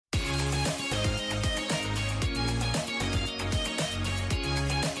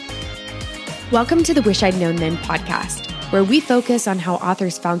Welcome to the Wish I'd Known Then podcast, where we focus on how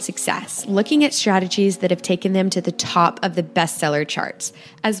authors found success, looking at strategies that have taken them to the top of the bestseller charts,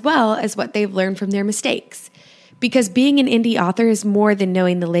 as well as what they've learned from their mistakes. Because being an indie author is more than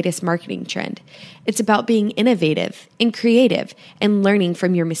knowing the latest marketing trend. It's about being innovative and creative and learning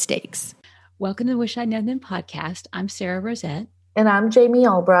from your mistakes. Welcome to the Wish I'd Known Then podcast. I'm Sarah Rosette. And I'm Jamie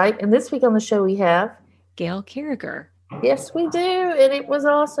Albright. And this week on the show we have Gail Carriger. Yes, we do. And it was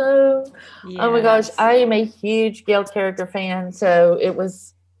awesome. Yes. Oh my gosh. I am a huge Gail Carriger fan. So I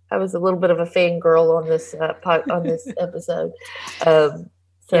was a little bit of a fangirl on this episode. I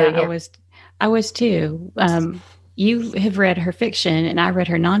was too. You have read her fiction and I read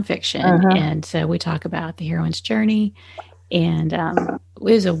her nonfiction. And so we talk about the heroine's journey. And it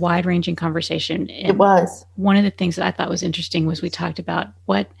was a wide-ranging conversation. And it was. One of the things that I thought was interesting was we talked about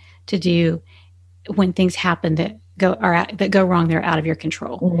what to do when things happen that go wrong, they're out of your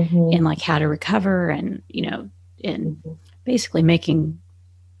control, and like how to recover, and basically making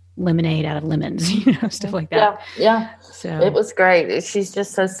lemonade out of lemons, stuff like that. Yeah. So it was great. She's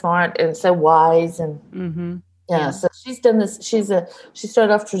just so smart and so wise, and so she's done this. She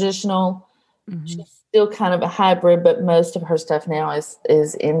started off traditional. She's still kind of a hybrid, but most of her stuff now is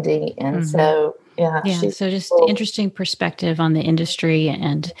indie, and so cool. Interesting perspective on the industry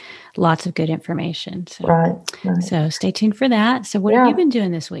and lots of good information. So, right. So stay tuned for that. So what have you been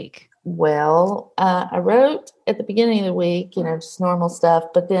doing this week? Well, I wrote at the beginning of the week, just normal stuff,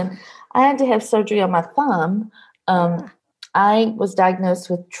 but then I had to have surgery on my thumb. I was diagnosed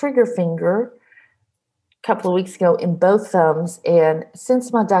with trigger finger a couple of weeks ago in both thumbs. And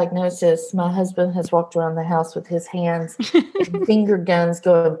since my diagnosis, my husband has walked around the house with his hands and finger guns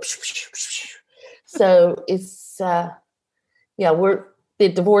going. So it's, the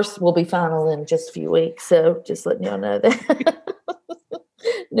divorce will be final in just a few weeks. So just letting y'all know that.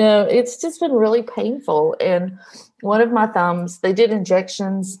 No, it's just been really painful. And one of my thumbs, they did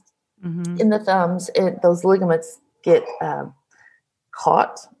injections in the thumbs. Those ligaments get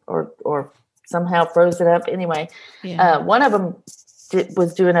caught or somehow frozen up. Anyway, one of them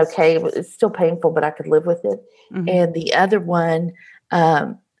was doing okay. It's still painful, but I could live with it. And the other one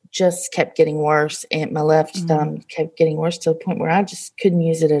just kept getting worse. And my left thumb kept getting worse to the point where I just couldn't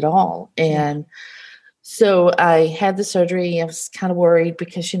use it at all. And so I had the surgery. I was kind of worried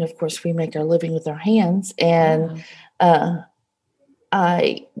because, of course, we make our living with our hands. And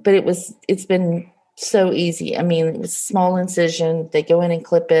it's been so easy. I mean, it was a small incision. They go in and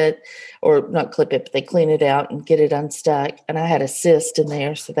clip it, or not clip it, but they clean it out and get it unstuck. And I had a cyst in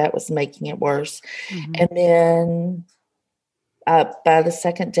there, so that was making it worse. And then by the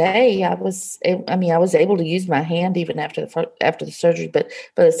second day, I was able to use my hand even after the surgery, but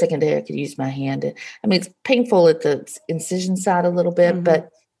by the second day I could use my hand. It's painful at the incision side a little bit, but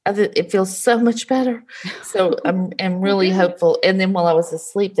it feels so much better. So I'm really hopeful. And then while I was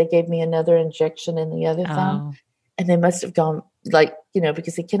asleep, they gave me another injection in the other thumb, and they must have gone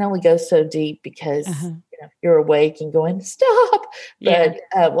because it can only go so deep because you're awake and going, stop. But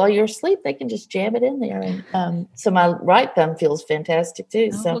while you're asleep, they can just jam it in there. And so my right thumb feels fantastic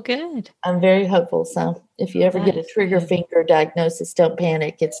too. So good. I'm very hopeful. So if you ever get a trigger finger diagnosis, don't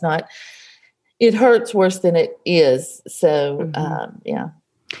panic. It hurts worse than it is. So,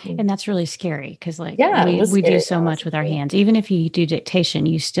 And that's really scary because we do so much with our hands. Even if you do dictation,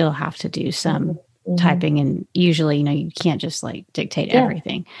 you still have to do some typing, and usually, you can't just dictate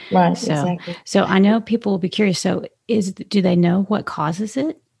everything. Right. So, exactly. So I know people will be curious. So do they know what causes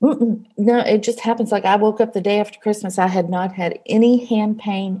it? No, it just happens. I woke up the day after Christmas. I had not had any hand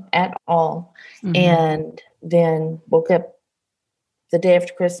pain at all. And then woke up the day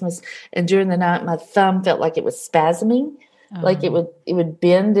after Christmas, and during the night, my thumb felt like it was spasming. Like it would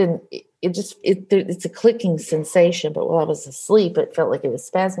bend, and it's a clicking sensation. But while I was asleep, it felt like it was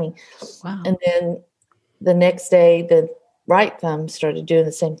spasming. Wow. And then the next day, the right thumb started doing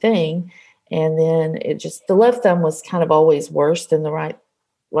the same thing. And then the left thumb was kind of always worse than the right.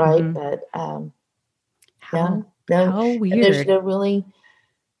 But How weird. And there's no really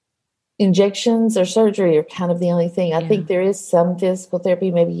injections or surgery are kind of the only thing. I think there is some physical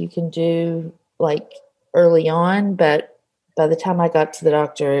therapy maybe you can do early on, but by the time I got to the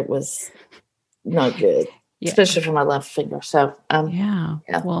doctor, it was not good, especially for my left finger. So, well,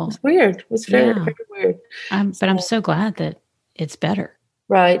 it was weird. It was very, very weird. But I'm so glad that it's better.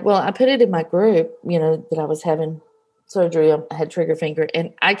 Right. Well, I put it in my group, that I was having surgery. I had trigger finger,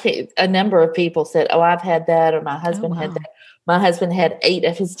 and a number of people said, "Oh, I've had that," or my husband had that. My husband had 8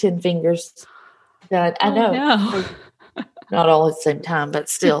 of his 10 fingers. That I know, no. Not all at the same time, but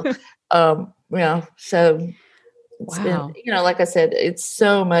still, So it's been, like I said, it's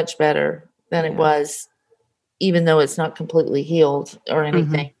so much better. than it was, even though it's not completely healed or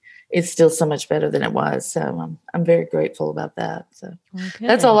anything. It's still so much better than it was. So I'm very grateful about that. So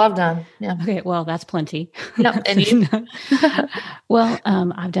that's all I've done. Yeah. Okay. Well, that's plenty. Yeah. And you? Well,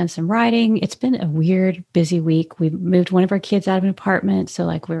 I've done some writing. It's been a weird, busy week. We moved one of our kids out of an apartment. So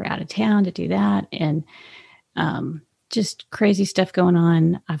like we were out of town to do that, and just crazy stuff going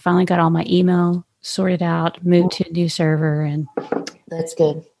on. I finally got all my email sorted out, moved to a new server, and that's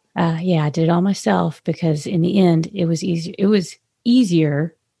good. I did it all myself because in the end it was easier. It was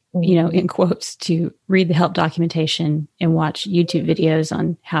easier, in quotes, to read the help documentation and watch YouTube videos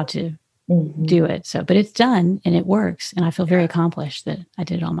on how to do it. So, but it's done and it works. And I feel very accomplished that I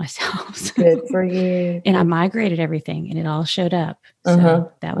did it all myself. So, good for you. And I migrated everything and it all showed up. So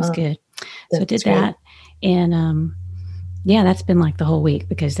that was good. So I did that. And, that's been like the whole week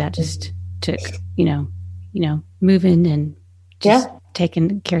because that just took, moving and just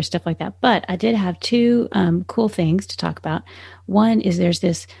taking care of stuff like that. But I did have two cool things to talk about. One is there's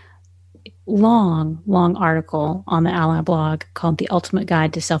this long article on the Ally blog called The Ultimate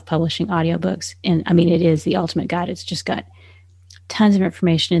Guide to Self-Publishing Audiobooks. And I mean, it is the ultimate guide. It's just got tons of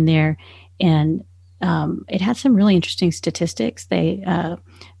information in there. And it had some really interesting statistics. A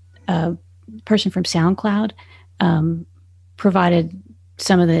person from SoundCloud provided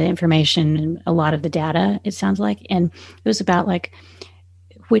some of the information and a lot of the data, it sounds like. And it was about like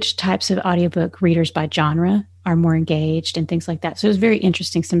which types of audiobook readers by genre are more engaged and things like that. So it was very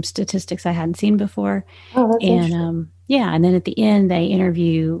interesting. Some statistics I hadn't seen before. Oh, that's interesting. And then at the end they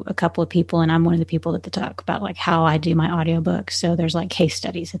interview a couple of people, and I'm one of the people that they talk about like how I do my audiobooks. So there's like case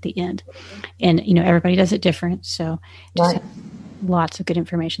studies at the end, and everybody does it different. So just lots of good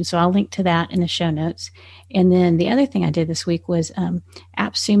information. So I'll link to that in the show notes. And then the other thing I did this week was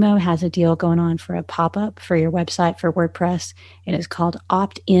AppSumo has a deal going on for a pop-up for your website for WordPress. And it's called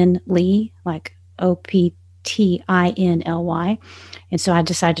Opt-in-ly, like OPTINLY. And so I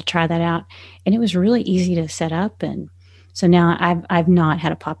decided to try that out. And it was really easy to set up. And so now I've not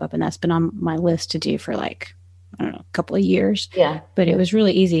had a pop-up, and that's been on my list to do for like, I don't know, a couple of years. Yeah. But it was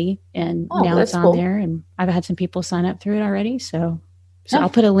really easy. And now it's on there, and I've had some people sign up through it already. So I'll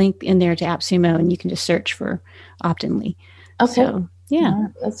put a link in there to AppSumo, and you can just search for Opt-in-ly. Okay. So, yeah.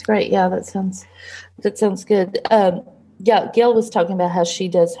 That's great. Yeah, that sounds good. Gail was talking about how she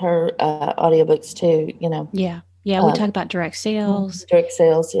does her audiobooks too, Yeah. Yeah. We talk about direct sales. Direct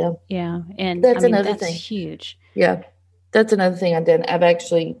sales. Yeah. Yeah. And that's another thing. Huge. Yeah. That's another thing I've done. I've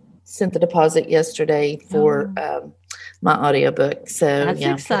actually sent the deposit yesterday for my audiobook. So that's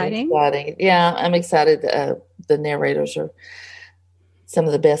exciting. Yeah, I'm excited. The narrators are some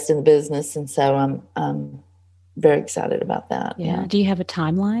of the best in the business. And so I'm very excited about that. Yeah. Do you have a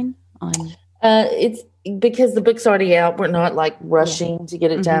timeline on? It's because the book's already out. We're not like rushing to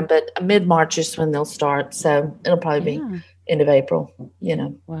get it done, but mid-March is when they'll start. So it'll probably be end of April,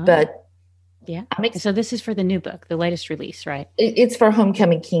 Wow. But yeah. So this is for the new book, the latest release, right? It's for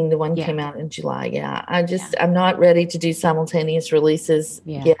Homecoming King. The one came out in July. Yeah. I'm not ready to do simultaneous releases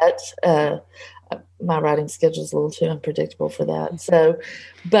yet. My writing schedule is a little too unpredictable for that. So,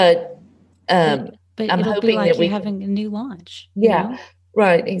 but I'm hoping like that we're having a new launch. Yeah.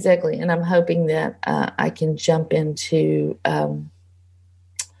 Right. Exactly. And I'm hoping that I can jump into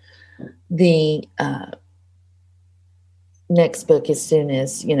the next book as soon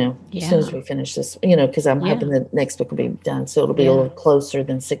as, as soon as we finish this, because I'm hoping the next book will be done. So it'll be a little closer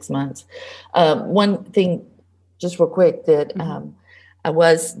than 6 months. One thing, just real quick, that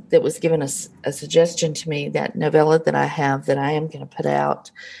was given a suggestion to me, that novella that I have that I am going to put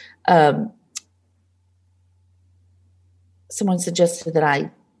out. Someone suggested that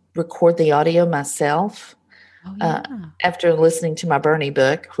I record the audio myself after listening to my Bernie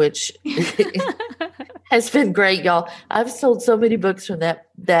book, which has been great, y'all. I've sold so many books from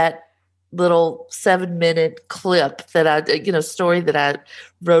that little 7-minute clip that I, story that I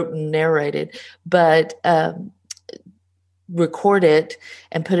wrote and narrated, but record it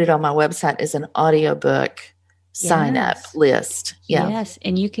and put it on my website as an audiobook sign up list. Yeah. Yes.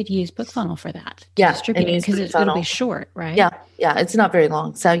 And you could use BookFunnel for that. Distribute it because it'll be short, right? Yeah. Yeah. It's not very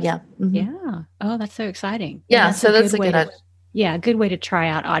long. So yeah. Mm-hmm. Yeah. Oh, that's so exciting. Yeah. So that's a good idea. Yeah, a good way to try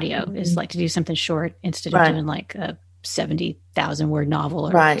out audio is like to do something short instead of doing like a 70,000 word novel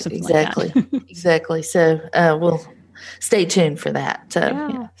or something like that. Exactly. So we'll stay tuned for that.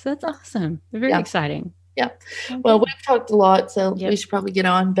 So that's awesome. Very exciting. Yeah. Okay. Well, we've talked a lot, so we should probably get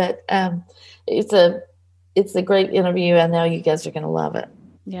on. But it's a great interview. I know you guys are going to love it.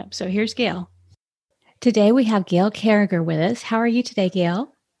 Yep. So here's Gail. Today we have Gail Carriger with us. How are you today,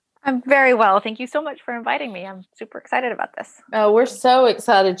 Gail? I'm very well. Thank you so much for inviting me. I'm super excited about this. Oh, we're so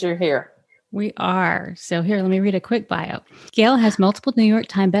excited you're here. We are. So here, let me read a quick bio. Gail has multiple New York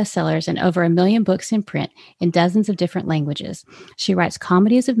Times bestsellers and over 1 million books in print in dozens of different languages. She writes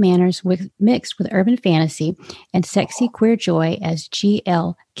comedies of manners mixed with urban fantasy and sexy queer joy as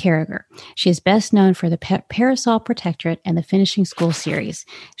Gail Carriger. She is best known for the Parasol Protectorate and the Finishing School series.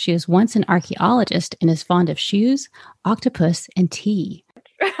 She was once an archaeologist and is fond of shoes, octopus, and tea.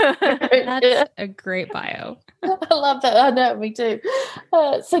 That's a great bio. I love that. I know, me too.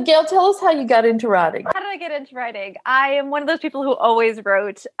 So Gail, tell us how you got into writing. How did I get into writing? I am one of those people who always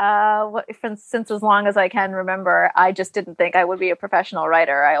wrote since as long as I can remember. I just didn't think I would be a professional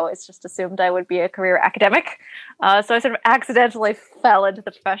writer. I always just assumed I would be a career academic. So I sort of accidentally fell into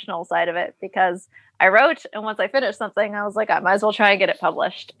the professional side of it because I wrote, and once I finished something, I was like, I might as well try and get it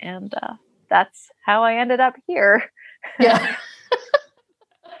published. And that's how I ended up here. Yeah.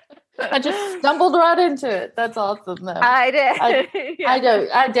 I just stumbled right into it. That's awesome, though. I did.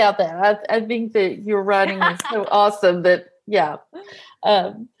 I doubt that. I think that your writing is so awesome that, yeah.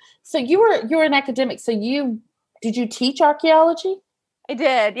 So you were an academic. So did you teach archaeology? I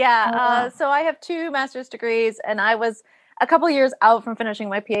did, yeah. So I have 2 master's degrees, and I was a couple of years out from finishing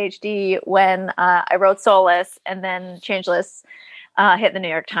my PhD when I wrote Soulless, and then Changeless hit the New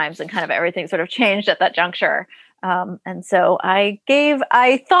York Times, and kind of everything sort of changed at that juncture. And so I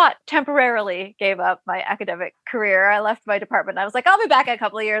temporarily gave up my academic career. I left my department. I was like, I'll be back in a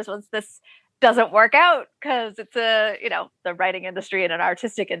couple of years once this doesn't work out, because it's the writing industry and an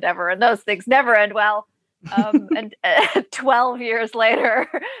artistic endeavor, and those things never end well. And 12 years later,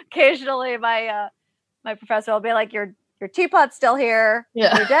 occasionally my professor will be like, your teapot's still here,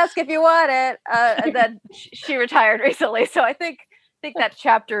 your desk if you want it. And then she retired recently. So I think that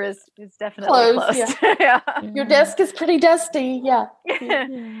chapter is definitely closed. Yeah. Your desk is pretty dusty. Yeah.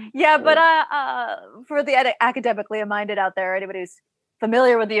 Yeah. But for the academically minded out there, anybody who's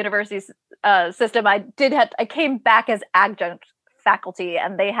familiar with the university system, I came back as adjunct faculty,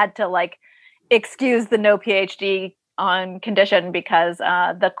 and they had to excuse the no PhD on condition because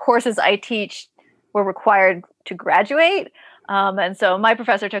the courses I teach were required to graduate. And so my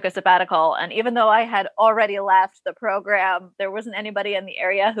professor took a sabbatical, and even though I had already left the program, there wasn't anybody in the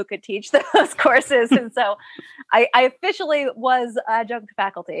area who could teach those courses. And so I officially was adjunct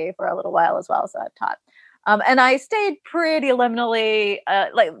faculty for a little while as well. So I've taught. And I stayed pretty liminally,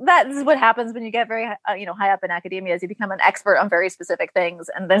 that is what happens when you get very, high up in academia, is you become an expert on very specific things,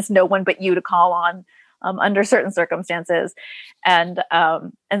 and there's no one but you to call on under certain circumstances. And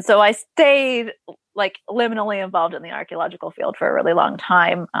so I stayed liminally involved in the archaeological field for a really long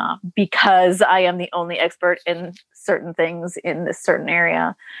time because I am the only expert in certain things in this certain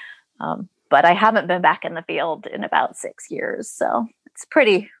area. But I haven't been back in the field in about 6 years. So it's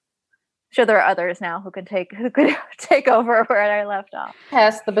pretty sure there are others now who could take over where I left off.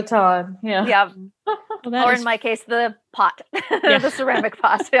 Pass the baton. Yeah. Yeah. Or in my case, the pot, the ceramic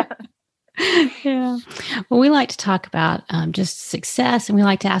pot. Yeah. Yeah. Well, we like to talk about just success, and we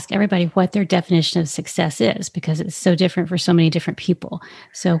like to ask everybody what their definition of success is, because it's so different for so many different people.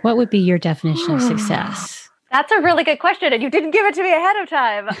 So what would be your definition of success? That's a really good question, and you didn't give it to me ahead of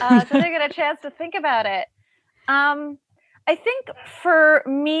time, so I didn't get a chance to think about it. I think for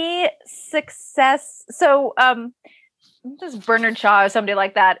me, success, just Bernard Shaw or somebody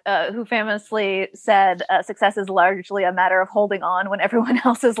like that, who famously said, success is largely a matter of holding on when everyone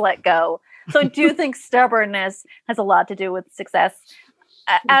else has let go. So I do think stubbornness has a lot to do with success.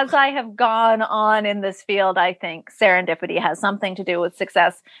 As I have gone on in this field, I think serendipity has something to do with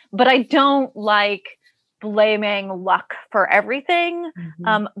success, but I don't like blaming luck for everything,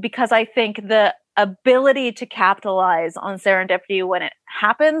 because I think the ability to capitalize on serendipity when it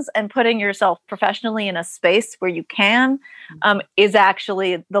happens and putting yourself professionally in a space where you can is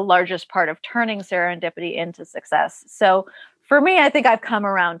actually the largest part of turning serendipity into success. So for me, I think I've come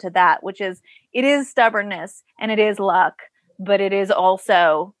around to that, which is, it is stubbornness and it is luck, but it is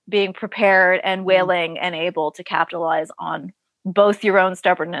also being prepared and willing and able to capitalize on both your own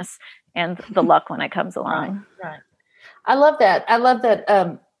stubbornness and the luck when it comes along. Right. I love that.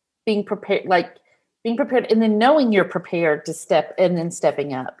 Being prepared, and then knowing you're prepared to step and then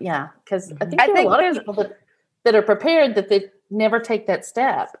stepping up. Yeah. Because I think there are a lot of people that are prepared that they never take that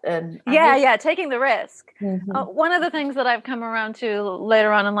step. And taking the risk. One of the things that I've come around to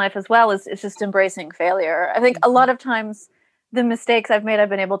later on in life as well is just embracing failure. I think a lot of times the mistakes I've made, I've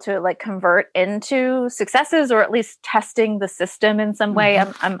been able to convert into successes, or at least testing the system in some way.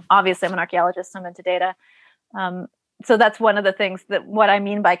 I'm obviously I'm an archaeologist, I'm into data. So that's one of the things that what I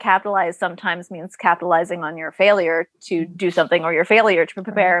mean by capitalize sometimes means capitalizing on your failure to do something, or your failure to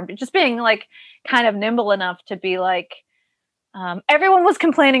prepare, and just being kind of nimble enough to be Everyone was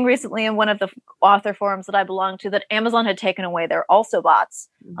complaining recently in one of the author forums that I belong to that Amazon had taken away their also bots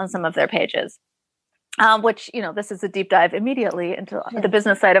on some of their pages. Which, this is a deep dive immediately into the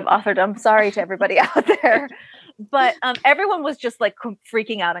business side of authordom. Sorry to everybody out there. But everyone was just like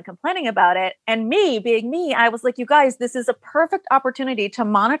freaking out and complaining about it. And me, being me, I was like, you guys, this is a perfect opportunity to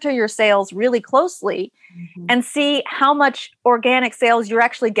monitor your sales really closely and see how much organic sales you're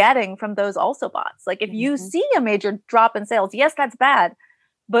actually getting from those also bots. Like if you see a major drop in sales, yes, that's bad.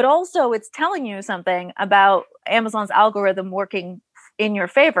 But also it's telling you something about Amazon's algorithm working in your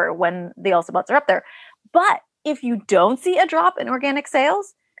favor when the also bots are up there. But if you don't see a drop in organic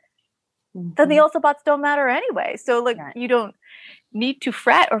sales, then the also bots don't matter anyway. So you don't need to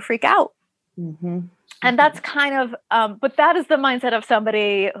fret or freak out. And that's kind of, but that is the mindset of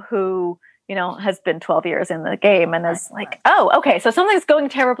somebody who, has been 12 years in the game and is like, oh, okay, so something's going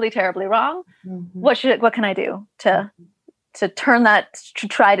terribly, terribly wrong. What can I do to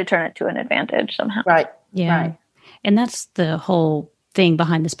try to turn it to an advantage somehow? Right. Yeah. Right. And that's the whole thing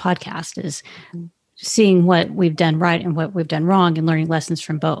behind this podcast is seeing what we've done right and what we've done wrong and learning lessons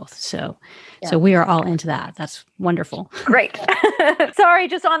from both. So we are all into that. That's wonderful. Great. Sorry,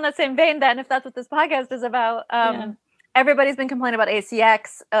 just on the same vein then, if that's what this podcast is about, everybody's been complaining about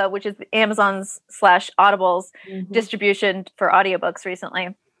ACX, which is Amazon's / Audible's distribution for audiobooks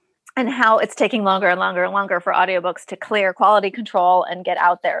recently, and how it's taking longer and longer and longer for audiobooks to clear quality control and get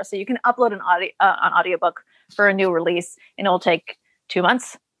out there. So you can upload an audiobook for a new release and it'll take 2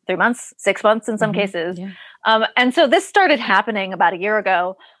 months, 3 months, 6 months in some cases. Yeah. And so this started happening about a year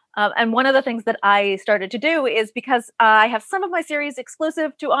ago. And one of the things that I started to do is because I have some of my series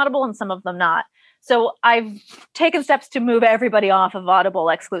exclusive to Audible and some of them not. So I've taken steps to move everybody off of Audible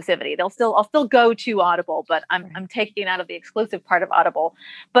exclusivity. I'll still go to Audible, but I'm taking it out of the exclusive part of Audible.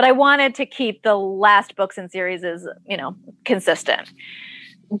 But I wanted to keep the last books and series as, consistent.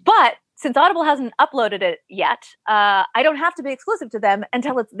 But since Audible hasn't uploaded it yet, I don't have to be exclusive to them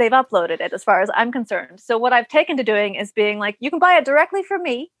until they've uploaded it, as far as I'm concerned. So what I've taken to doing is being like, you can buy it directly from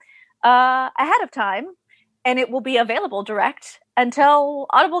me ahead of time, and it will be available direct until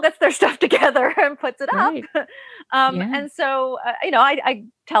Audible gets their stuff together and puts it up. And so, I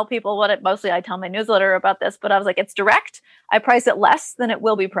tell people I tell my newsletter about this, but I was like, it's direct. I price it less than it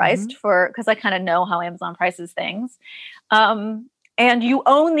will be priced because I kind of know how Amazon prices things. And you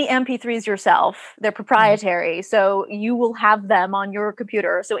own the MP3s yourself. They're proprietary. So you will have them on your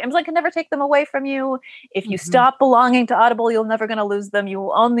computer. So Amazon can never take them away from you. If you stop belonging to Audible, you're never going to lose them. You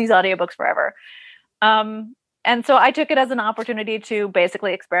will own these audiobooks forever. And so I took it as an opportunity to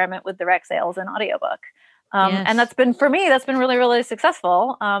basically experiment with direct sales in audiobook. And that's been really, really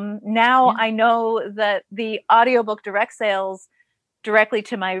successful. Now I know that the audiobook direct sales directly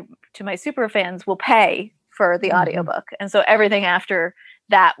to my super fans will pay for the audiobook. And so everything after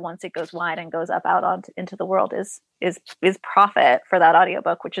that, once it goes wide and goes up out into the world is profit for that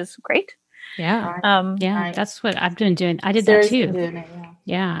audiobook, which is great. Yeah. Right. That's what I've been doing. I did that too.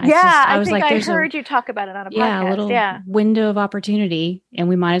 I think I heard you talk about it on a podcast. A little window of opportunity, and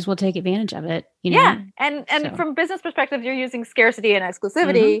we might as well take advantage of it. And from a business perspective, you're using scarcity and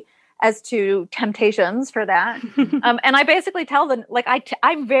exclusivity as to temptations for that. And I basically tell them,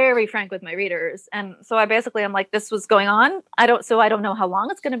 I'm very frank with my readers. And so I'm like, this was going on. I don't know how long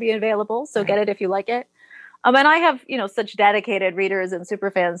it's going to be available. So get it if you like it. And I have, such dedicated readers and super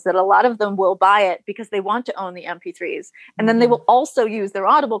fans that a lot of them will buy it because they want to own the MP3s. And then they will also use their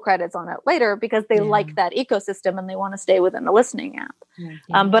Audible credits on it later because they like that ecosystem and they want to stay within the listening app.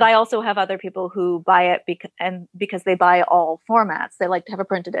 But I also have other people who buy it because they buy all formats. They like to have a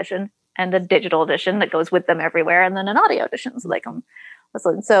print edition and a digital edition that goes with them everywhere, and then an audio edition so they can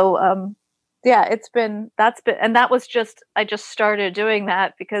listen. So, I just started doing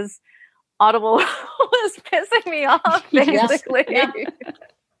that because Audible was pissing me off, basically.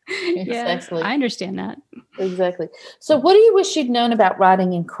 Exactly. I understand that. Exactly. So what do you wish you'd known about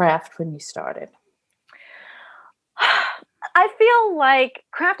writing and craft when you started? I feel like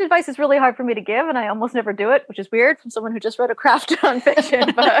craft advice is really hard for me to give, and I almost never do it, which is weird from someone who just wrote a craft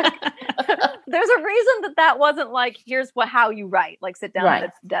nonfiction book. There's a reason that wasn't like, here's how you write, like sit down at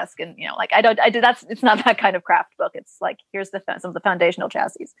a desk and, it's not that kind of craft book. It's like, here's some of the foundational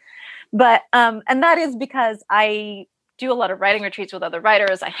chassis. But, and that is because I do a lot of writing retreats with other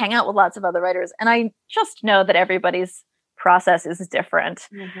writers. I hang out with lots of other writers, and I just know that everybody's process is different.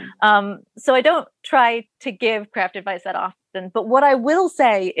 So I don't try to give craft advice that often, but what I will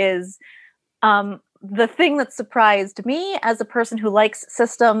say is the thing that surprised me as a person who likes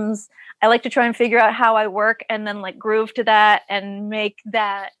systems, I like to try and figure out how I work and then groove to that and make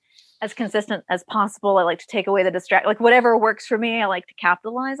that as consistent as possible. I like to take away the like whatever works for me, I like to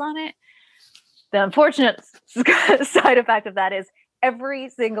capitalize on it. The unfortunate side effect of that is every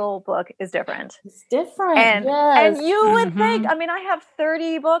single book is different. It's different. And, yes. and you would think, I mean, I have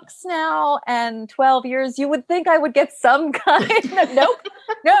 30 books now and 12 years. You would think I would get some kind of,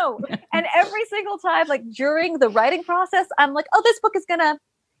 no. And every single time, like during the writing process, I'm like, oh, this book is gonna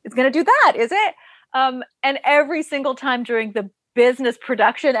do that, is it? And every single time during the business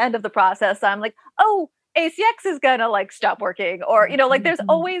production end of the process, I'm like, oh, ACX is gonna like stop working, or, you know, like there's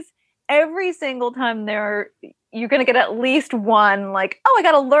always, every single time you're going to get at least one, like, oh, I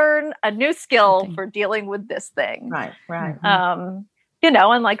got to learn a new skill for dealing with this thing. Right. You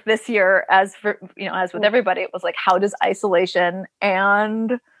know, and like this year, as with everybody, it was like, how does isolation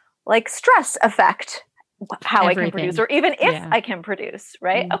and like stress affect how I can produce, or even if I can produce,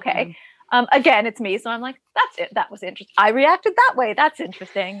 right? Mm-hmm. Okay. Again, it's me. So I'm like, that's it. That was interesting. I reacted that way. That's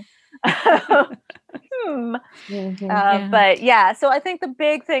interesting. But yeah, so I think the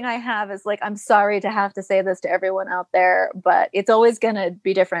big thing I have is like, I'm sorry to have to say this to everyone out there, but it's always going to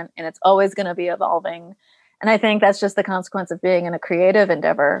be different and it's always going to be evolving. And I think that's just the consequence of being in a creative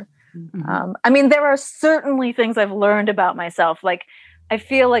endeavor. Mm-hmm. I mean, there are certainly things I've learned about myself. Like, I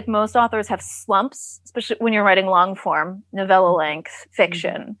feel like most authors have slumps, especially when you're writing long form, novella length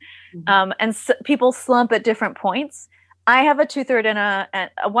fiction. Mm-hmm. And people slump at different points. I have a 2/3 and a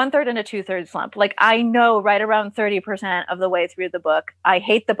 1/3 and a 2/3 slump. Like, I know right around 30% of the way through the book, I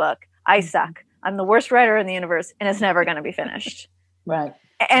hate the book. I suck. I'm the worst writer in the universe, and it's never going to be finished. Right.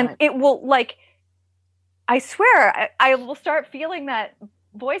 And it will, like, I swear, I will start feeling that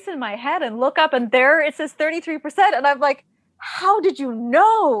voice in my head and look up, and there it says 33%, and I'm like, how did you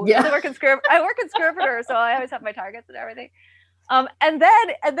know? Yeah. I work in Scrivener, so I always have my targets and everything. And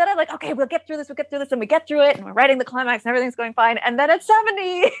then I'm like, okay, we'll get through this, and we get through it, and we're writing the climax, and everything's going fine. And then at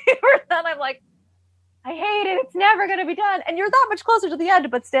 70%, I'm like, I hate it. It's never going to be done. And you're that much closer to the end,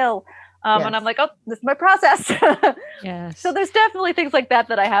 but still. And I'm like, oh, this is my process. Yes. So there's definitely things like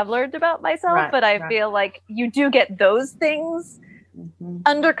that I have learned about myself, but I feel like you do get those things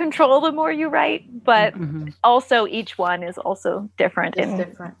under control the more you write, but also each one is also different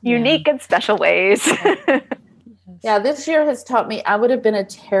unique and special ways. Yeah, this year has taught me I would have been a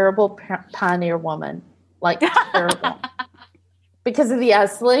terrible pioneer woman, like terrible, because of the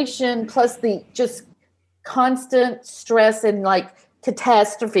isolation plus the just constant stress and like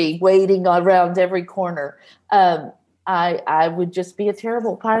catastrophe waiting around every corner. I would just be a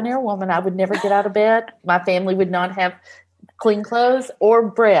terrible pioneer woman. I would never get out of bed. My family would not have clean clothes or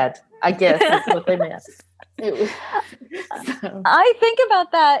bread, I guess is what they meant. I think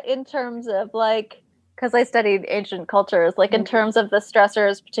about that in terms of like, because I studied ancient cultures, like in terms of the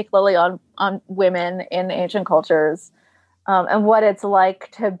stressors, particularly on women in ancient cultures, and what it's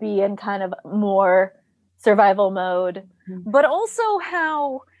like to be in kind of more survival mode, but also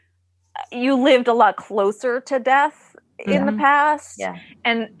how you lived a lot closer to death in the past,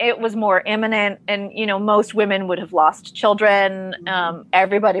 and it was more imminent, and most women would have lost children,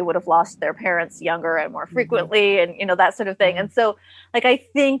 everybody would have lost their parents younger and more frequently, and that sort of thing. And so like I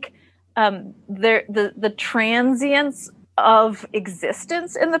think the transience of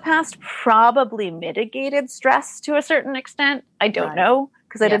existence in the past probably mitigated stress to a certain extent. I don't know,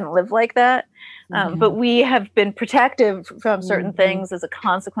 because I didn't live like that. But we have been protective from certain things as a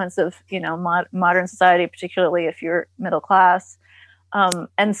consequence of, modern society, particularly if you're middle class.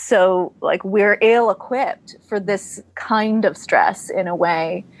 And so like we're ill-equipped for this kind of stress in a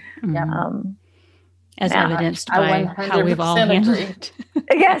way. As evidenced by how we've all handled it.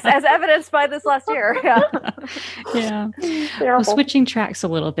 Yes, as evidenced by this last year. Well, switching tracks a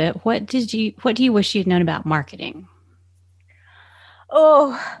little bit, what do you wish you'd known about marketing?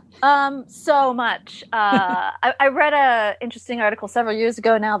 So much. I read an interesting article several years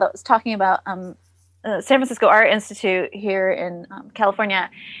ago now that was talking about San Francisco Art Institute here in California,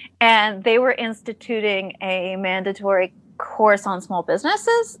 and they were instituting a mandatory course on small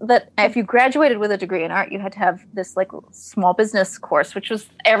businesses that if you graduated with a degree in art, you had to have this like small business course, which was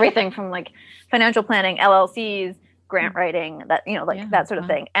everything from like financial planning, LLCs, grant writing, that that sort of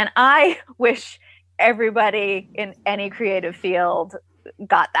thing. And I wish everybody in any creative field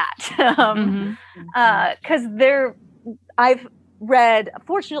got that, because I've read,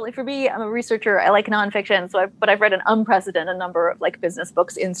 fortunately for me, I'm a researcher, I like nonfiction, but I've read an unprecedented number of like business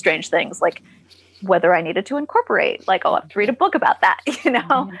books in strange things, like whether I needed to incorporate, like I'll have to read a book about that,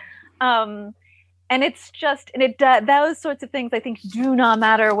 and it's just, and those sorts of things I think do not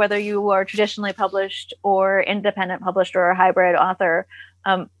matter whether you are traditionally published or independent published or a hybrid author.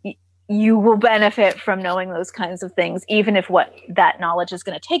 you will benefit from knowing those kinds of things, even if what that knowledge is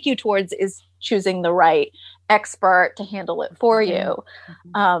going to take you towards is choosing the right expert to handle it for you.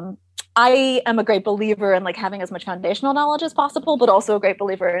 I am a great believer in like having as much foundational knowledge as possible, but also a great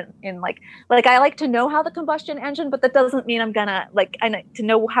believer in like I like to know how the combustion engine, but that doesn't mean I'm gonna I like to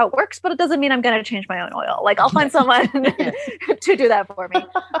know how it works, but it doesn't mean I'm gonna change my own oil. Like I'll find someone to do that for me.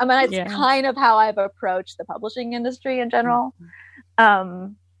 I mean, it's kind of how I've approached the publishing industry in general.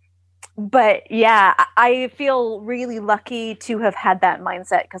 But yeah, I feel really lucky to have had that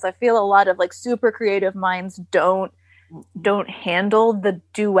mindset, because I feel a lot of like super creative minds don't handle the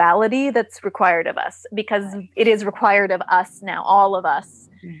duality that's required of us, because it is required of us now, all of us.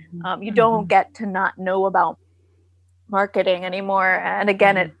 You don't get to not know about marketing anymore. And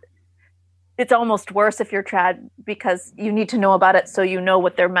again, it's almost worse if you're trad, because you need to know about it so you know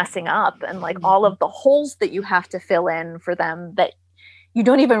what they're messing up, and like all of the holes that you have to fill in for them that you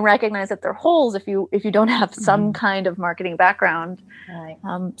don't even recognize that they're holes if you don't have some kind of marketing background. Right.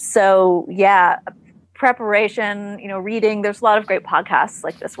 So yeah, preparation, reading. There's a lot of great podcasts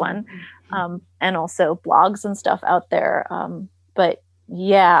like this one, and also blogs and stuff out there. But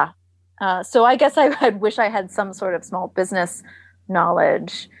yeah, so I guess I wish I had some sort of small business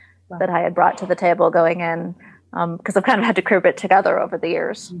knowledge that I had brought to the table going in, because I've kind of had to curb it together over the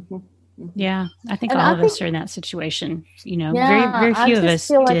years. Yeah, I think all of us are in that situation. Very few of us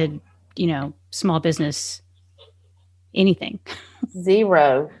did, small business anything.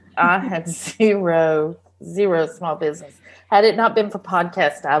 Zero. I had zero small business. Had it not been for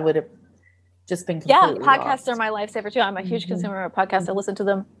podcasts, I would have just been completely podcasts lost. Are my lifesaver too. I'm a huge consumer of podcasts. I listen to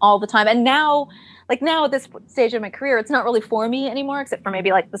them all the time. And now at this stage of my career, it's not really for me anymore, except for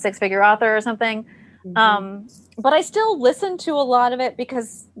maybe like the 6-figure author or something. But I still listen to a lot of it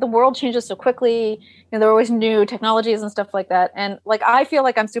because the world changes so quickly. There are always new technologies and stuff like that. And like, I feel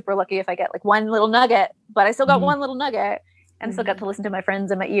like I'm super lucky if I get like one little nugget, but I still got one little nugget and still got to listen to my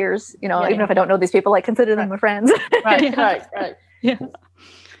friends in my ears, even if I don't know these people, I consider them my friends. Right. Yeah.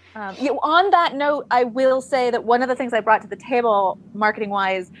 On that note, I will say that one of the things I brought to the table marketing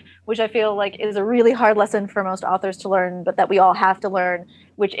wise, which I feel like is a really hard lesson for most authors to learn, but that we all have to learn,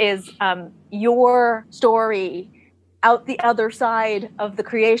 which is your story out the other side of the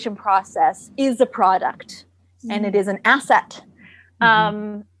creation process is a product and it is an asset.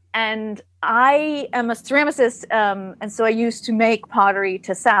 And I am a ceramicist, and so I used to make pottery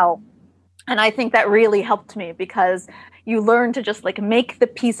to sell. And I think that really helped me, because you learn to just like make the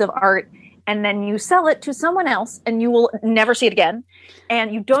piece of art and then you sell it to someone else and you will never see it again.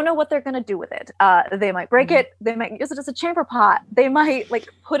 And you don't know what they're going to do with it. They might break it. They might use it as a chamber pot. They might like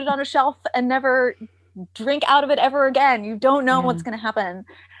put it on a shelf and never drink out of it ever again. You don't know what's going to happen.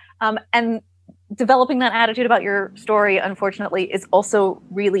 And developing that attitude about your story, unfortunately, is also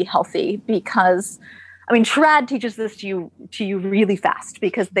really healthy, because trad teaches this to you really fast,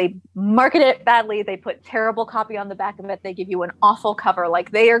 because they market it badly. They put terrible copy on the back of it. They give you an awful cover.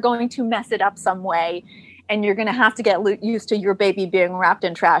 Like they are going to mess it up some way, and you're going to have to get used to your baby being wrapped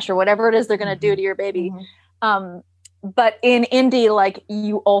in trash or whatever it is they're going to do to your baby. But in indie, like,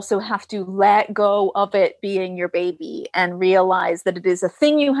 you also have to let go of it being your baby and realize that it is a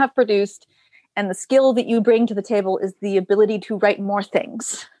thing you have produced, and the skill that you bring to the table is the ability to write more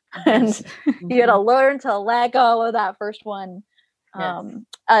things. And you got to learn to let go of that first one. There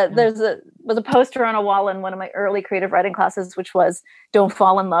was a poster on a wall in one of my early creative writing classes, which was, don't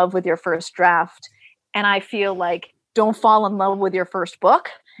fall in love with your first draft. And I feel like don't fall in love with your first book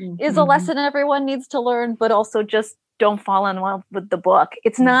is a lesson everyone needs to learn, but also just don't fall in love with the book.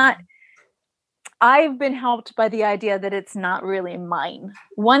 It's not, I've been helped by the idea that it's not really mine.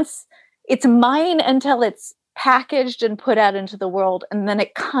 Once it's mine until it's packaged and put out into the world, and then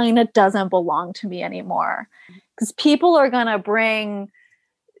it kind of doesn't belong to me anymore, because people are going to bring,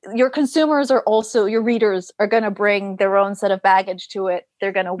 your consumers are also, your readers are going to bring their own set of baggage to it.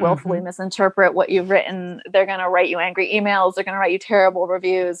 They're going to willfully misinterpret what you've written. They're going to write you angry emails. They're going to write you terrible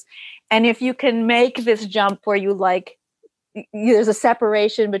reviews. And if you can make this jump where you there's a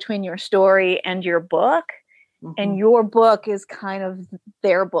separation between your story and your book, and your book is kind of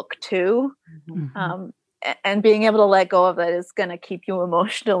their book too. And being able to let go of it is going to keep you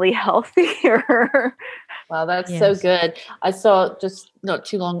emotionally healthier. Wow, that's so good. I saw just not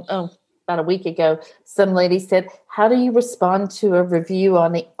too long, about a week ago, some lady said, how do you respond to a review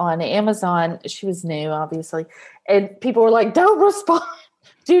on Amazon? She was new, obviously. And people were like, don't respond.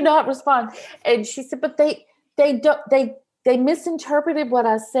 Do not respond. And she said, but they misinterpreted what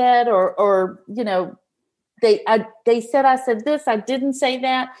I said, or they said I said this, I didn't say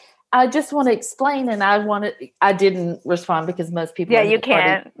that. I just want to explain, and I didn't respond because most people you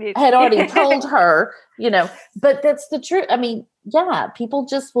can't. Had already told her, but that's the truth. I mean, yeah, people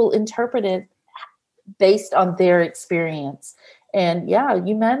just will interpret it based on their experience. And yeah,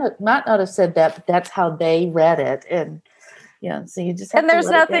 you might not have said that, but that's how they read it. And so you just have and there's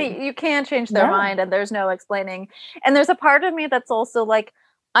nothing, you can't change their mind, and there's no explaining. And there's a part of me that's also like,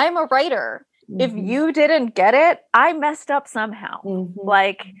 I'm a writer. If you didn't get it, I messed up somehow.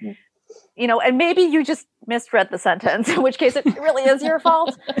 Like, and maybe you just misread the sentence, in which case it really is your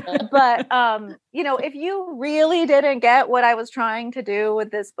fault. But, if you really didn't get what I was trying to do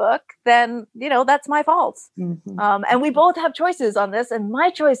with this book, then, that's my fault. And we both have choices on this. And my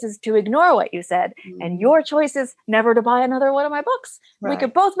choice is to ignore what you said. And your choice is never to buy another one of my books. Right. We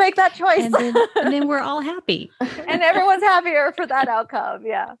could both make that choice. And then we're all happy. And everyone's happier for that outcome.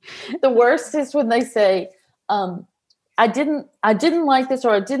 Yeah. The worst is when they say, I didn't like this,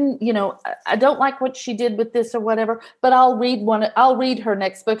 or I didn't, I don't like what she did with this or whatever, but I'll read her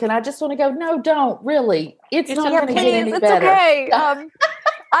next book. And I just want to go, no, don't really. It's not going to get any better. It's okay.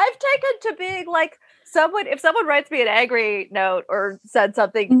 I've taken to being like if someone writes me an angry note or said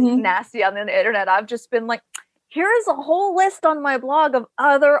something nasty on the internet, I've just been like, here's a whole list on my blog of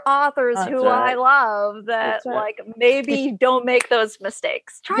other authors I love that like maybe don't make those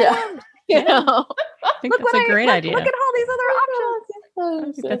mistakes. Try them. I think that's a great idea. Look at all these other options.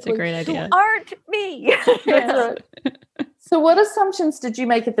 I think that's a great idea. You aren't me. So what assumptions did you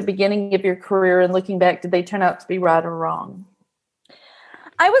make at the beginning of your career, and looking back, did they turn out to be right or wrong?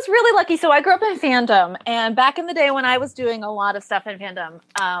 I was really lucky. So I grew up in fandom, and back in the day when I was doing a lot of stuff in fandom,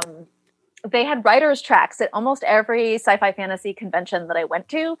 they had writers' tracks at almost every sci-fi fantasy convention that I went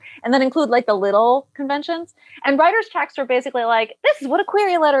to, and that include like the little conventions. And writers' tracks were basically like, this is what a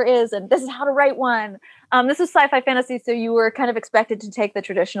query letter is, and this is how to write one. This is sci-fi fantasy, so you were kind of expected to take the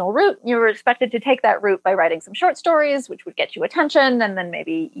traditional route. You were expected to take that route by writing some short stories, which would get you attention, and then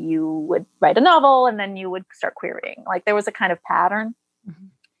maybe you would write a novel, and then you would start querying. Like there was a kind of pattern.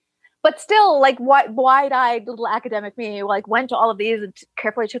 But still, like wide-eyed little academic me, like went to all of these and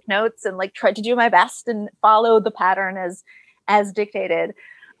carefully took notes and like tried to do my best and follow the pattern as dictated.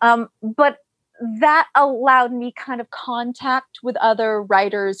 But that allowed me kind of contact with other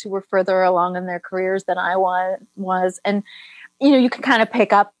writers who were further along in their careers than I was. And, you can kind of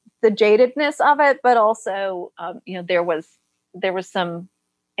pick up the jadedness of it, but also, there was some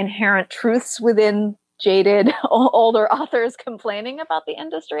inherent truths within jaded older authors complaining about the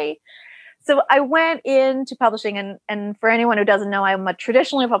industry. So I went into publishing, and for anyone who doesn't know, I'm a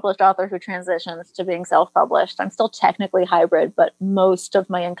traditionally published author who transitions to being self-published. I'm still technically hybrid, but most of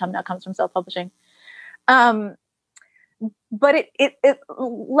my income now comes from self-publishing. But it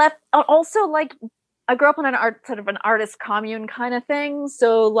left also, like, I grew up in an artist commune kind of thing.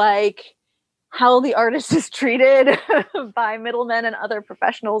 So like how the artist is treated by middlemen and other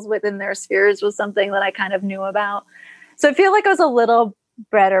professionals within their spheres was something that I kind of knew about. So I feel like I was a little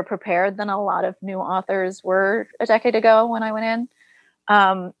better prepared than a lot of new authors were a decade ago when I went in.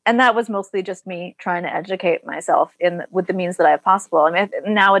 And that was mostly just me trying to educate myself with the means that I have possible. I mean,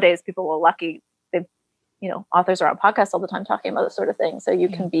 nowadays people are lucky. Authors are on podcasts all the time talking about this sort of thing. So you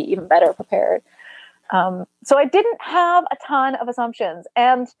can be even better prepared. So I didn't have a ton of assumptions,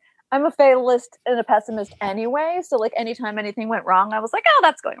 and I'm a fatalist and a pessimist anyway. So like anytime anything went wrong, I was like, oh,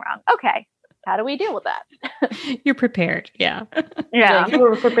 that's going wrong. Okay. How do we deal with that? You're prepared. Yeah. Yeah. You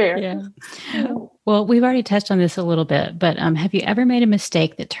were prepared. Yeah. Well, we've already touched on this a little bit, but have you ever made a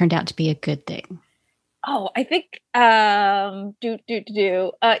mistake that turned out to be a good thing? Oh, I think,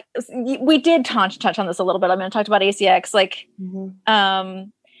 we did touch on this a little bit. I mean, I talked about ACX,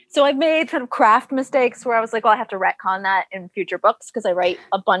 so I've made kind of craft mistakes where I was like, well, I have to retcon that in future books because I write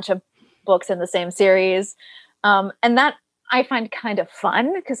a bunch of books in the same series. And that I find kind of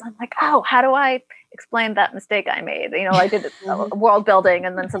fun because I'm like, oh, how do I explain that mistake I made? I did world building,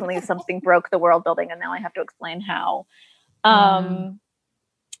 and then suddenly something broke the world building, and now I have to explain how.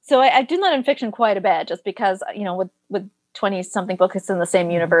 So I do that in fiction quite a bit just because, with 20 something books in the same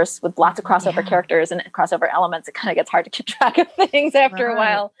universe with lots of crossover characters and crossover elements, it kind of gets hard to keep track of things after a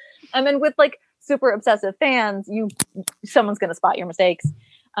while. I mean, with like super obsessive fans, someone's going to spot your mistakes.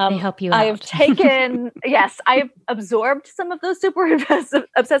 They help you out. I've taken, I've absorbed some of those super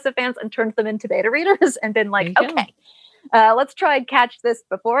obsessive fans and turned them into beta readers and been like, okay, let's try and catch this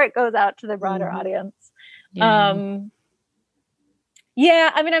before it goes out to the broader audience.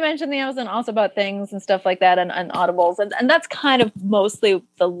 Yeah, I mean, I mentioned the Amazon also about things and stuff like that and Audibles. And that's kind of mostly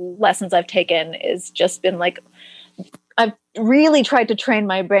the lessons I've taken is just been like, I've really tried to train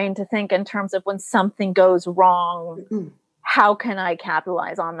my brain to think in terms of when something goes wrong, how can I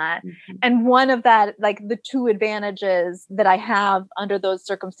capitalize on that? And one of that, like the two advantages that I have under those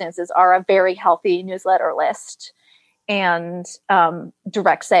circumstances are a very healthy newsletter list and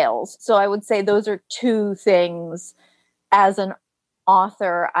direct sales. So I would say those are two things as an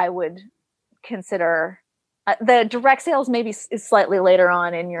author I would consider. The direct sales maybe is slightly later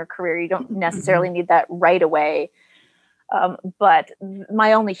on in your career. You don't necessarily need that right away. But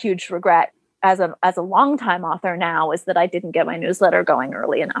my only huge regret as a longtime author now is that I didn't get my newsletter going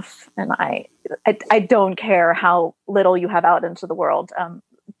early enough. And I don't care how little you have out into the world.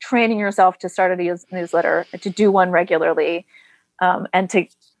 Training yourself to start a newsletter, to do one regularly, and to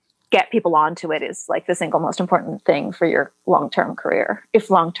get people onto it is like the single most important thing for your long-term career, if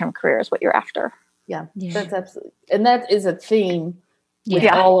long-term career is what you're after. Yeah. That's absolutely. And that is a theme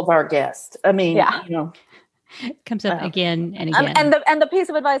with all of our guests. I mean, you know, it comes up again and again. And the piece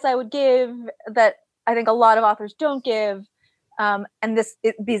of advice I would give that I think a lot of authors don't give, and this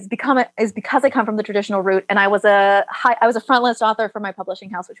is because I come from the traditional route, and I was a front list author for my publishing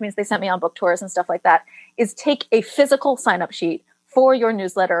house, which means they sent me on book tours and stuff like that, is take a physical sign-up sheet for your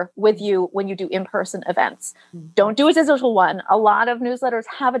newsletter with you when you do in-person events. Don't do a digital one. A lot of newsletters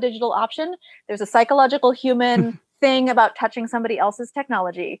have a digital option. There's a psychological human thing about touching somebody else's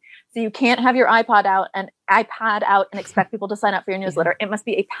technology. So you can't have your iPad out and expect people to sign up for your newsletter. It must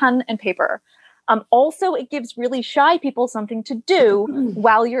be a pen and paper. Also, it gives really shy people something to do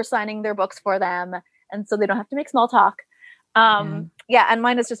while you're signing their books for them. And so they don't have to make small talk. And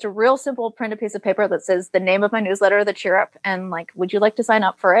mine is just a real simple printed piece of paper that says the name of my newsletter, the cheer up, and like, would you like to sign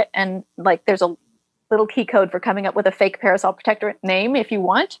up for it? And like, there's a little key code for coming up with a fake parasol protector name if you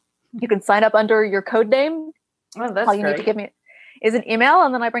want. You can sign up under your code name. Oh, that's all you need to give me is an email,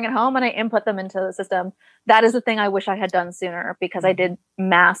 and then I bring it home and I input them into the system. That is the thing I wish I had done sooner, because I did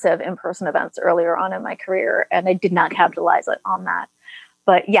massive in-person events earlier on in my career and I did not capitalize on that.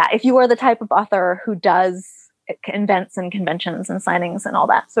 But yeah, if you are the type of author who does events and conventions and signings and all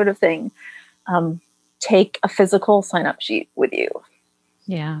that sort of thing, take a physical sign-up sheet with you.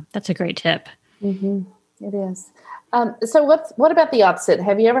 Yeah, that's a great tip. It is. So what about the opposite?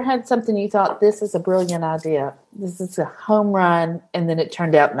 Have you ever had something you thought, this is a brilliant idea, this is a home run, and then it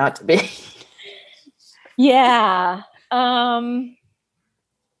turned out not to be? Yeah.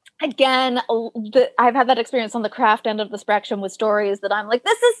 Again, I've had that experience on the craft end of the spectrum with stories that I'm like,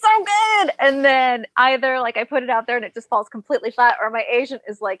 this is so good. And then either like I put it out there and it just falls completely flat, or my agent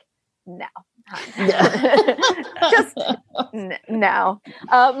is like, no. Just no.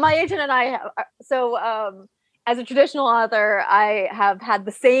 My agent and I as a traditional author, I have had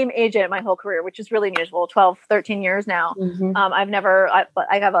the same agent my whole career, which is really unusual, 12, 13 years now.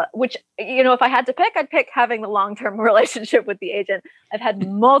 Which, you know, if I had to pick, I'd pick having the long-term relationship with the agent. I've had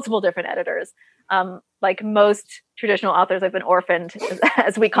multiple different editors. Like most traditional authors, I've been orphaned,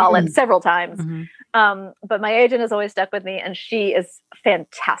 as we call it, several times. But my agent has always stuck with me, and she is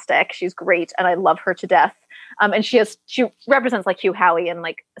fantastic. She's great, and I love her to death. And she represents like Hugh Howey and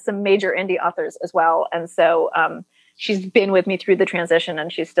like some major indie authors as well. And so she's been with me through the transition,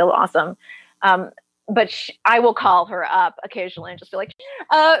 and she's still awesome. But I will call her up occasionally and just be like,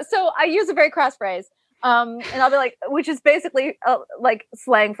 so I use a very crass phrase. And I'll be like, which is basically like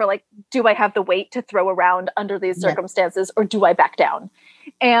slang for like, do I have the weight to throw around under these circumstances, or do I back down?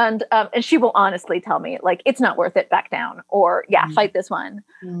 And she will honestly tell me like, it's not worth it, back down, or fight this one.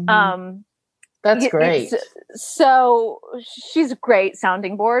 That's great. So she's a great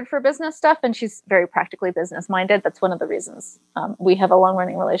sounding board for business stuff, and she's very practically business minded. That's one of the reasons we have a long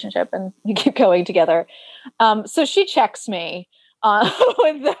running relationship and we keep going together. So she checks me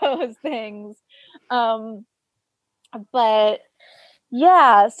with those things. But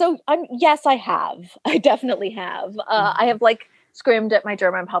yeah, so yes, I have. I definitely have. I have like screamed at my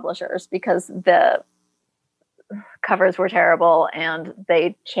German publishers because the covers were terrible and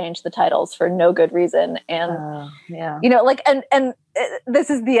they changed the titles for no good reason. And, you know, like, and this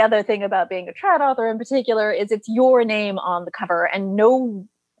is the other thing about being a trad author in particular, is it's your name on the cover, and no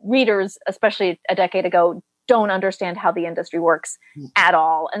readers, especially a decade ago, don't understand how the industry works at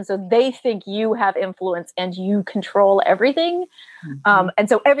all. And so they think you have influence and you control everything. And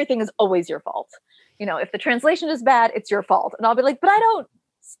so everything is always your fault. You know, if the translation is bad, it's your fault. And I'll be like, but I don't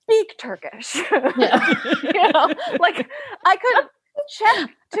speak Turkish. You know, like I could check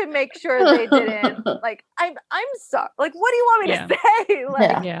to make sure they didn't. Like I'm sorry. Like, what do you want me to say?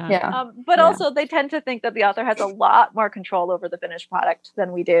 Like, but also they tend to think that the author has a lot more control over the finished product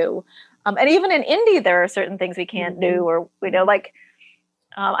than we do. And even in indie, there are certain things we can't do, or you know, like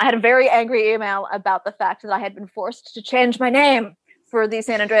I had a very angry email about the fact that I had been forced to change my name for the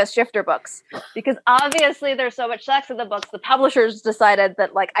San Andreas Shifter books, because obviously there's so much sex in the books. The publishers decided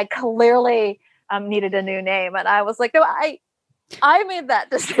that like I clearly needed a new name, and I was like, no, I made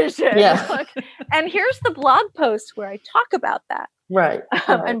that decision. Yeah. Like, and here's the blog post where I talk about that. Right.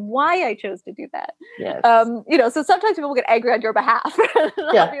 And why I chose to do that. Yes. So sometimes people get angry on your behalf. And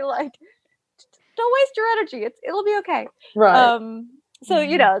I'll be like, don't waste your energy. It'll be okay. Right. So,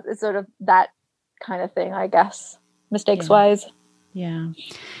 it's sort of that kind of thing, I guess, mistakes wise. Yeah.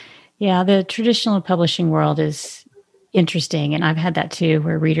 Yeah. The traditional publishing world is interesting. And I've had that too,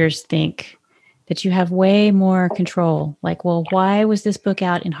 where readers think that you have way more control. Like, well, why was this book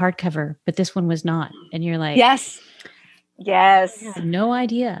out in hardcover, but this one was not? And you're like, yes. I have no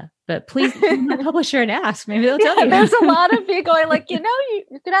idea, but please call my publisher and ask. Maybe they'll tell you. There's a lot of me going like, you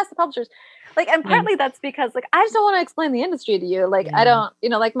could ask the publishers. Like, and partly that's because like, I just don't want to explain the industry to you. Like, I don't,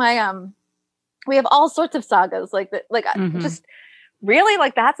 like my, we have all sorts of sagas like that. Like just really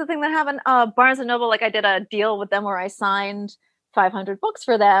like, that's the thing that happened. Barnes and Noble, like I did a deal with them where I signed 500 books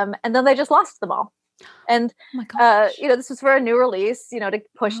for them, and then they just lost them all. And, this was for a new release, to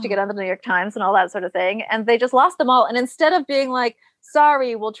push to get on the New York Times and all that sort of thing. And they just lost them all. And instead of being like,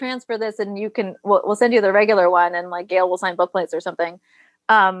 sorry, we'll transfer this and we'll send you the regular one, and like Gail will sign book plates or something.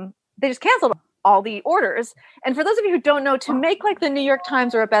 They just canceled all the orders. And for those of you who don't know, to make like the New York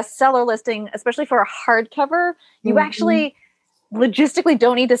Times or a bestseller listing, especially for a hardcover, you actually logistically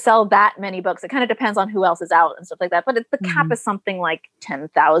don't need to sell that many books. It kind of depends on who else is out and stuff like that. But the cap is something like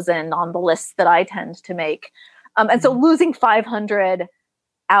 10,000 on the lists that I tend to make. And so losing 500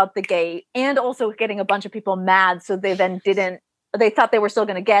 out the gate, and also getting a bunch of people mad. So they then they thought they were still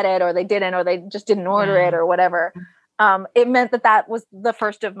going to get it, or they didn't, or they just didn't order it or whatever. It meant that was the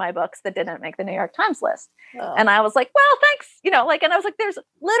first of my books that didn't make the New York Times list. Oh. And I was like, well, thanks. And I was like, there's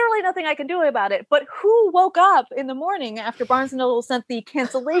literally nothing I can do about it. But who woke up in the morning after Barnes & Noble sent the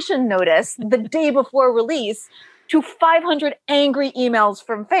cancellation notice the day before release to 500 angry emails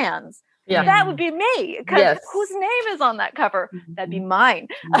from fans? Yeah. That would be me. Because whose name is on that cover? That'd be mine.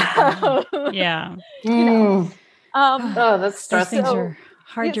 Yeah. That's stressful. So,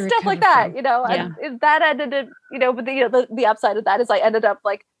 hard to stuff like that, and that ended up, but the upside of that is I ended up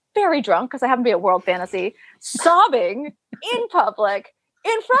like very drunk, because I happened to be at World Fantasy, sobbing in public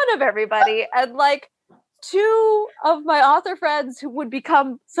in front of everybody, and like two of my author friends who would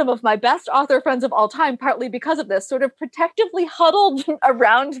become some of my best author friends of all time, partly because of this, sort of protectively huddled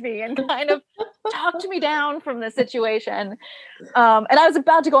around me and kind of talked me down from the situation. And I was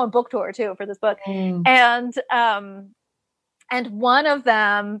about to go on book tour too for this book, and one of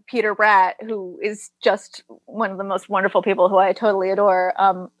them, Peter Bratt, who is just one of the most wonderful people who I totally adore,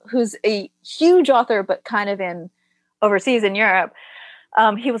 who's a huge author, but kind of overseas in Europe.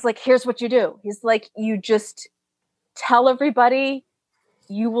 He was like, here's what you do. He's like, you just tell everybody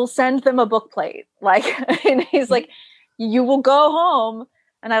you will send them a book plate. Like, and he's like, you will go home.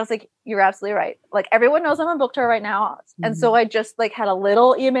 And I was like, you're absolutely right. Like, everyone knows I'm on book tour right now. And so I just like had a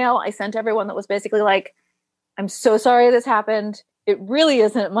little email I sent everyone that was basically like, I'm so sorry this happened. It really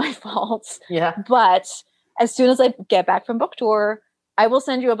isn't my fault. Yeah. But as soon as I get back from book tour, I will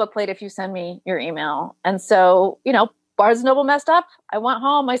send you a book plate if you send me your email. And so, Barnes & Noble messed up. I went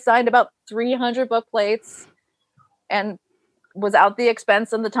home. I signed about 300 book plates and was out the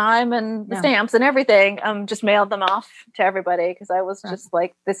expense and the time and the stamps and everything. Just mailed them off to everybody, because I was just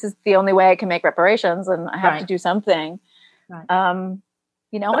like, this is the only way I can make reparations, and I have to do something. Right.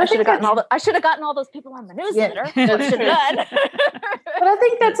 I should have gotten all those people on the newsletter. Yeah. But I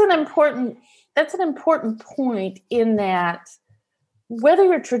think that's an important point, in that whether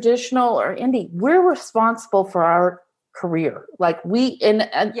you're traditional or indie, we're responsible for our career. Like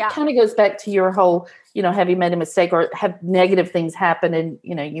it kind of goes back to your whole, have you made a mistake or have negative things happen and,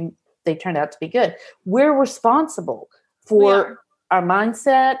 they turned out to be good. We're responsible for our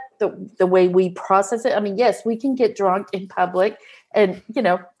mindset, the way we process it. I mean, yes, we can get drunk in public, and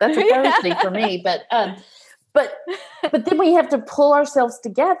that's a Thursday for me. But then we have to pull ourselves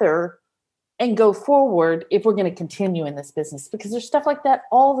together and go forward if we're going to continue in this business, because there's stuff like that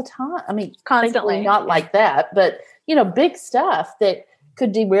all the time. I mean, constantly, not like that, but big stuff that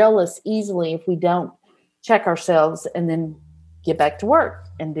could derail us easily if we don't check ourselves and then get back to work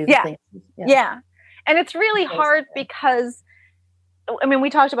and do the things. Yeah. And it's really hard because, I mean, we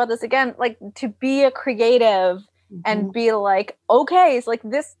talked about this again, like, to be a creative and be like, okay, it's like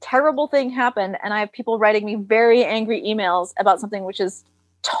this terrible thing happened, and I have people writing me very angry emails about something which is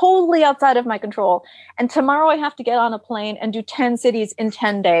totally outside of my control. And tomorrow I have to get on a plane and do 10 cities in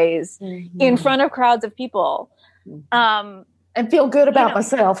 10 days in front of crowds of people. And feel good about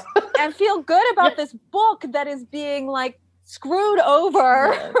myself. And feel good about this book that is being like screwed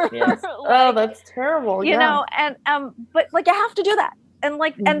over. Yes. Oh, that's terrible. You know, and but like you have to do that. And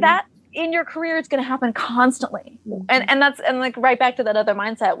like and that in your career it's going to happen constantly. And that's like right back to that other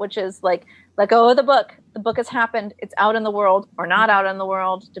mindset, which is like let go of the book. The book has happened. It's out in the world or not out in the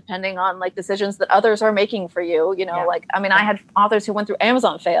world, depending on like decisions that others are making for you. You know, like I mean, I had authors who went through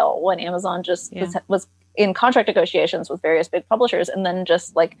Amazon fail when Amazon just was in contract negotiations with various big publishers, and then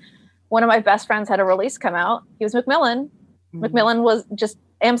just like one of my best friends had a release come out. He was Macmillan. Macmillan was just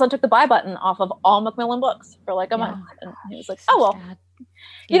Amazon took the buy button off of all Macmillan books for like a month, and he was like, "Oh well."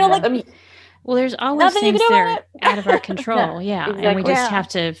 You know, like well, there's always things that are out of our control. Exactly. And we just have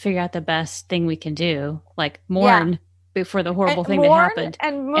to figure out the best thing we can do, like mourn before the horrible thing that happened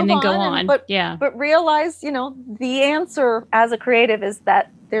and then go on. But realize, you know, the answer as a creative is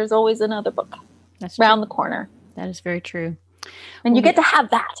that there's always another book around the corner. That is very true. And you get to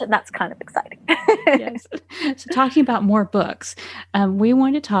have that, and that's kind of exciting. Yes. So talking about more books, we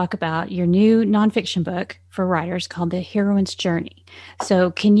want to talk about your new nonfiction book for writers called The Heroine's Journey.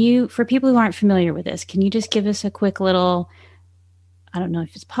 So can you, for people who aren't familiar with this, can you just give us a quick little, I don't know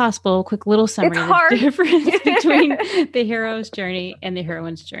if it's possible, quick little summary of the difference between the hero's journey and the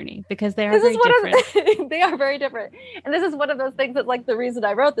heroine's journey? Because they are very different. They are very different. And this is one of those things that, like, the reason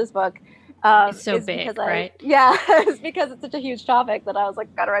I wrote this book it's so big, right? It's because it's such a huge topic that I was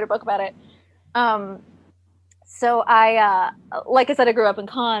like, gotta write a book about it. So I, like I said, I grew up in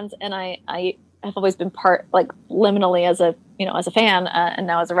cons, and I have always been part, like, liminally as a fan, and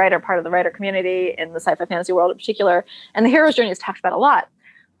now as a writer, part of the writer community in the sci-fi fantasy world in particular. And the hero's journey is talked about a lot.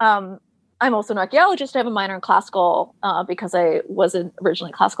 I'm also an archaeologist. I have a minor in classical because I was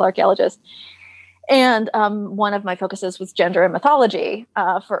originally a classical archaeologist. And one of my focuses was gender and mythology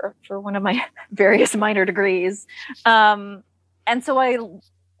for one of my various minor degrees. And so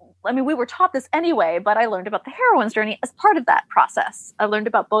I mean, we were taught this anyway, but I learned about the heroine's journey as part of that process. I learned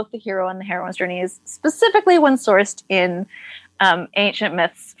about both the hero and the heroine's journeys, specifically when sourced in ancient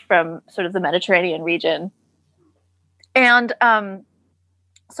myths from sort of the Mediterranean region. And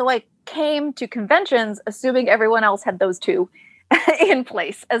so I came to conventions assuming everyone else had those two in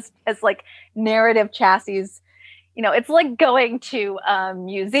place as like narrative chassis. You know, it's like going to a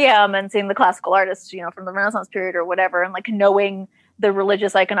museum and seeing the classical artists, you know, from the Renaissance period or whatever, and like knowing the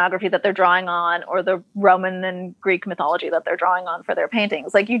religious iconography that they're drawing on, or the Roman and Greek mythology that they're drawing on for their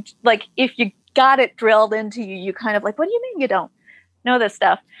paintings. Like, you, like, if you got it drilled into you, you kind of like, what do you mean you don't know this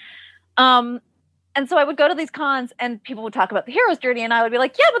stuff? And so I would go to these cons and people would talk about the hero's journey, and I would be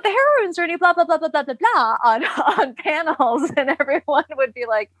like, yeah, but the heroine's journey, blah, blah, blah, blah, blah, blah, blah, on panels. And everyone would be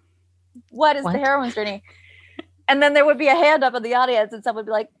like, what is the heroine's journey? And then there would be a hand up in the audience and someone would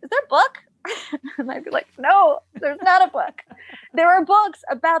be like, is there a book? And I'd be like, no, there's not a book. There are books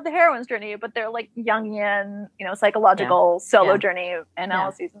about the heroine's journey, but they're like Jungian, you know, psychological solo journey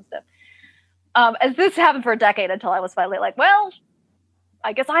analyses and stuff. As this happened for a decade until I was finally like, well,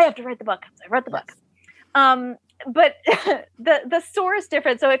 I guess I have to write the book. So I wrote the book. But the source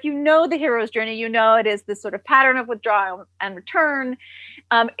difference. So if you know the hero's journey, you know it is this sort of pattern of withdrawal and return.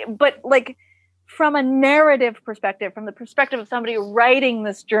 But like, from a narrative perspective, from the perspective of somebody writing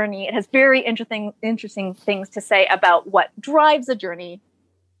this journey, it has very interesting things to say about what drives a journey,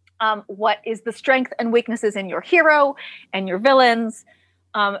 what is the strength and weaknesses in your hero and your villains,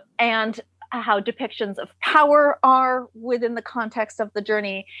 and how depictions of power are within the context of the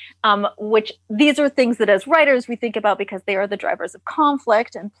journey, which these are things that as writers we think about because they are the drivers of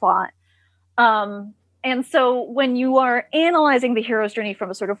conflict and plot. And so when you are analyzing the hero's journey from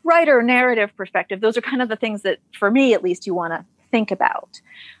a sort of writer narrative perspective, those are kind of the things that, for me at least, you want to think about.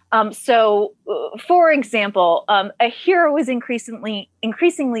 So, for example, a hero is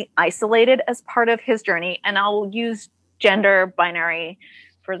increasingly isolated as part of his journey, and I'll use gender binary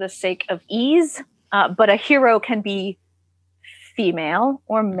for the sake of ease, but a hero can be female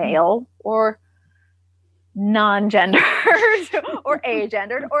or male or non-gendered or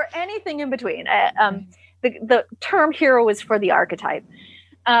agendered or anything in between. The term hero is for the archetype.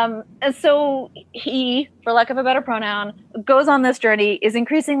 And so he, for lack of a better pronoun, goes on this journey, is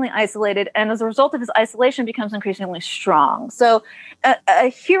increasingly isolated, and as a result of his isolation becomes increasingly strong. So a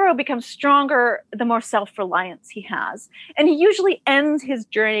hero becomes stronger the more self-reliance he has. And he usually ends his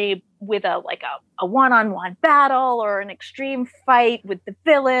journey with a one-on-one battle or an extreme fight with the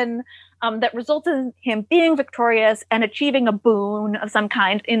villain, that results in him being victorious and achieving a boon of some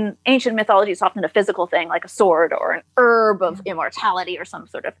kind. In ancient mythology, it's often a physical thing, like a sword or an herb of immortality or some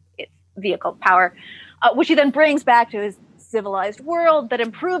sort of vehicle of power, which he then brings back to his civilized world that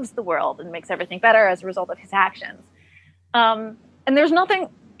improves the world and makes everything better as a result of his actions. And there's nothing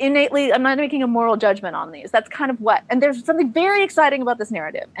innately, I'm not making a moral judgment on these. That's kind of what, and there's something very exciting about this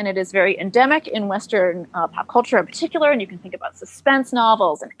narrative, and it is very endemic in Western pop culture in particular, and you can think about suspense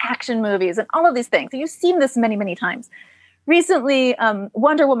novels and action movies and all of these things. And you've seen this many, many times. Recently,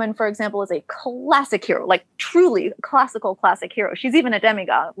 Wonder Woman, for example, is a classic hero, like truly classical hero. She's even a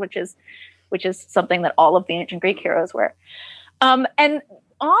demigod, which is something that all of the ancient Greek heroes were. And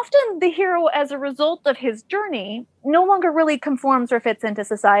often the hero, as a result of his journey, no longer really conforms or fits into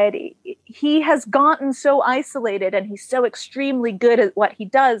society. He has gotten so isolated and he's so extremely good at what he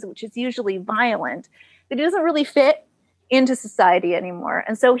does, which is usually violent, that he doesn't really fit into society anymore.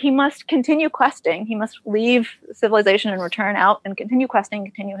 And so he must continue questing. He must leave civilization and return out and continue questing,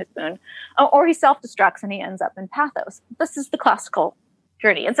 continue his boon. Or he self-destructs and he ends up in pathos. This is the classical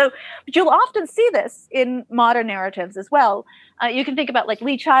journey. And so, but you'll often see this in modern narratives as well. You can think about like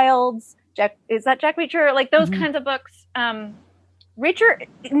Lee Child's, Jack Reacher? Like those kinds of books. Reacher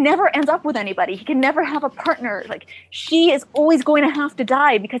never ends up with anybody. He can never have a partner. Like she is always going to have to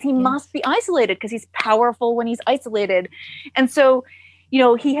die because he must be isolated because he's powerful when he's isolated. And so,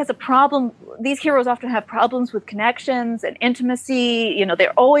 he has a problem. These heroes often have problems with connections and intimacy.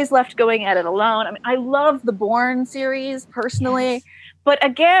 They're always left going at it alone. I mean, I love the Bourne series personally. Yes. But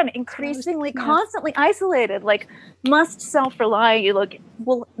again, increasingly, constantly isolated, like must self-rely.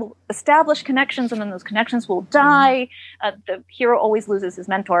 Will establish connections and then those connections will die. The hero always loses his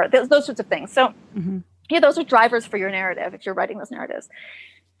mentor, those sorts of things. So those are drivers for your narrative if you're writing those narratives.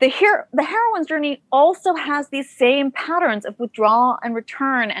 The heroine's journey also has these same patterns of withdrawal and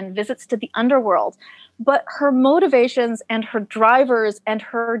return and visits to the underworld. But her motivations and her drivers and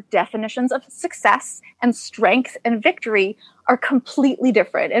her definitions of success and strength and victory are completely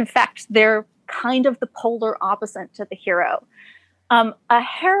different. In fact, they're kind of the polar opposite to the hero. A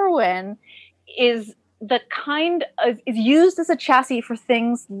heroine is used as a chassis for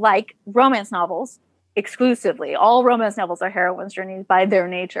things like romance novels exclusively. All romance novels are heroines' journeys by their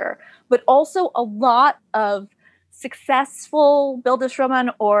nature, but also a lot of successful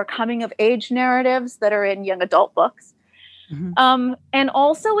Bildungsroman or coming of age narratives that are in young adult books. And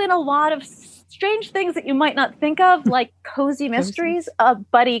also in a lot of strange things that you might not think of, like cozy mysteries,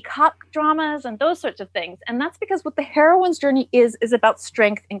 buddy cop dramas, and those sorts of things. And that's because what the heroine's journey is about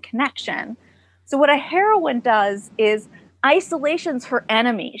strength and connection. So what a heroine does is isolation's her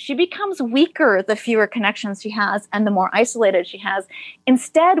enemy. She becomes weaker the fewer connections she has and the more isolated she has.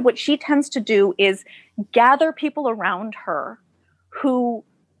 Instead, what she tends to do is gather people around her who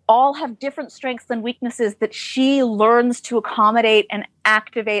all have different strengths and weaknesses that she learns to accommodate and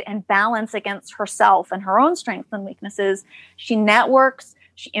activate and balance against herself and her own strengths and weaknesses. She networks,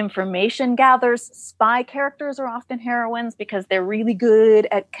 she information gathers. Spy characters are often heroines because they're really good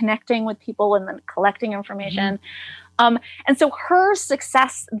at connecting with people and then collecting information. And so her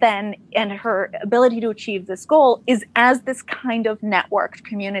success then and her ability to achieve this goal is as this kind of networked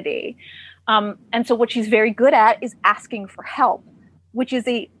community. And so what she's very good at is asking for help, which is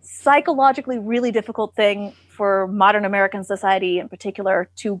a psychologically really difficult thing for modern American society in particular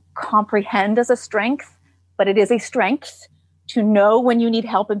to comprehend as a strength, but it is a strength. To know when you need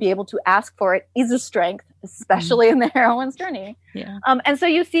help and be able to ask for it is a strength, especially in the heroine's journey. And so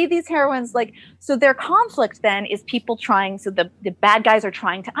you see these heroines so their conflict then is people so the bad guys are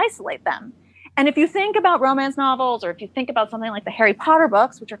trying to isolate them. And if you think about romance novels, or if you think about something like the Harry Potter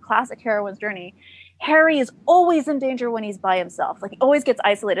books, which are classic heroine's journey, Harry is always in danger when he's by himself. He always gets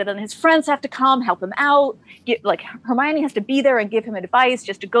isolated and his friends have to come help him out. Hermione has to be there and give him advice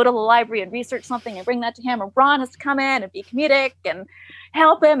just to go to the library and research something and bring that to him. Or Ron has to come in and be comedic and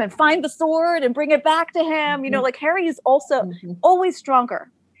help him and find the sword and bring it back to him. Harry is also always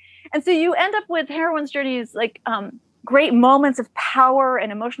stronger. And so you end up with heroine's journeys great moments of power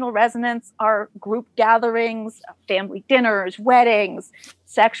and emotional resonance are group gatherings, family dinners, weddings,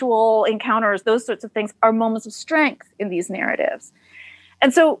 sexual encounters. Those sorts of things are moments of strength in these narratives.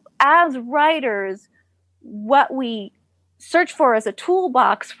 And so as writers, what we search for as a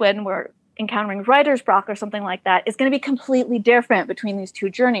toolbox when we're encountering writer's block or something like that is going to be completely different between these two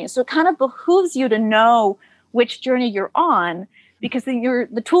journeys. So it kind of behooves you to know which journey you're on, because then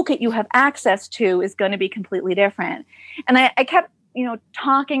the toolkit you have access to is going to be completely different. And I kept,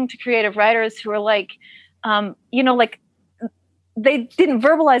 talking to creative writers who are they didn't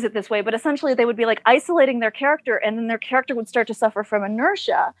verbalize it this way, but essentially they would be isolating their character, and then their character would start to suffer from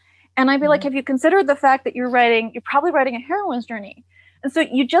inertia. And I'd be have you considered the fact that you're probably writing a heroine's journey? And so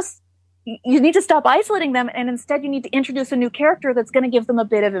you need to stop isolating them, and instead you need to introduce a new character that's going to give them a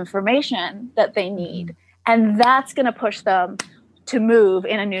bit of information that they need. And that's going to push them to move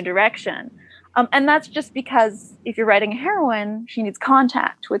in a new direction. And that's just because if you're writing a heroine, she needs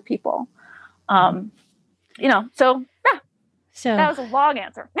contact with people. So yeah. So that was a long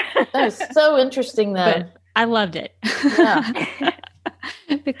answer. That was so interesting, though. But I loved it. Yeah.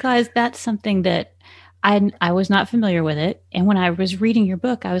 Because that's something that I was not familiar with it. And when I was reading your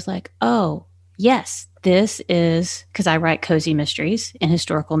book, I was like, oh, yes, this is because I write cozy mysteries and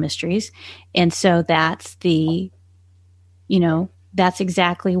historical mysteries. And so that's that's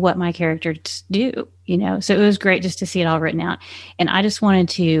exactly what my characters do, So it was great just to see it all written out. And I just wanted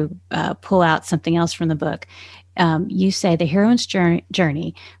to pull out something else from the book. You say the heroine's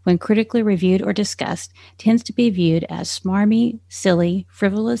journey, when critically reviewed or discussed, tends to be viewed as smarmy, silly,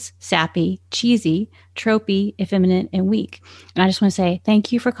 frivolous, sappy, cheesy, tropey, effeminate, and weak. And I just want to say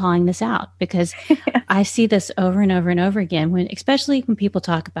thank you for calling this out, because I see this over and over and over again, especially when people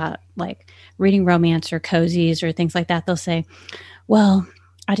talk about like reading romance or cozies or things like that. They'll say, well,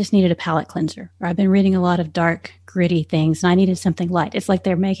 I just needed a palate cleanser, or I've been reading a lot of dark, gritty things and I needed something light. It's like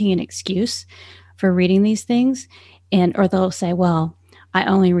they're making an excuse for reading these things. Or they'll say, well, I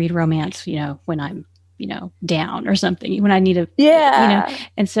only read romance, when I'm, down or something, when I need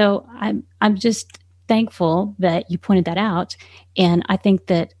and so I'm just thankful that you pointed that out. And I think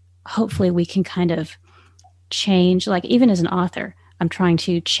that hopefully we can kind of change, like even as an author, I'm trying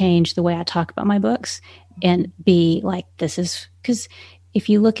to change the way I talk about my books and be like, this is because if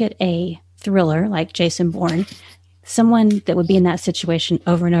you look at a thriller like Jason Bourne, someone that would be in that situation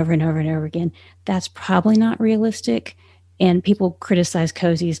over and over and over and over again, that's probably not realistic. And people criticize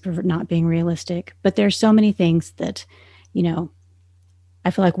cozies for not being realistic. But there's so many things that,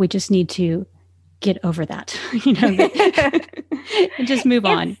 I feel like we just need to get over that, and just move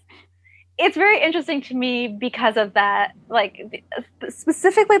on. It's very interesting to me because of that, like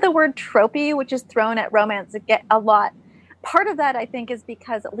specifically the word tropey, which is thrown at romance a lot. Part of that, I think, is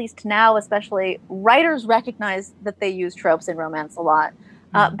because, at least now especially, writers recognize that they use tropes in romance a lot.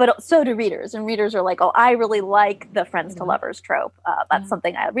 But so do readers. And readers are like, oh, I really like the friends to lovers trope. That's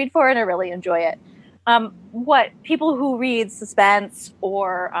something I read for and I really enjoy it. What people who read suspense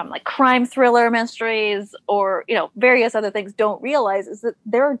or like crime thriller mysteries or, various other things don't realize is that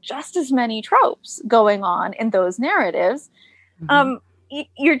there are just as many tropes going on in those narratives.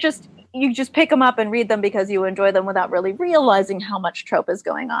 You just pick them up and read them because you enjoy them without really realizing how much trope is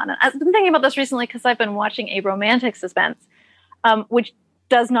going on. And I've been thinking about this recently because I've been watching a romantic suspense, which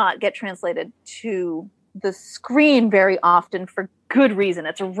does not get translated to the screen very often for good reason.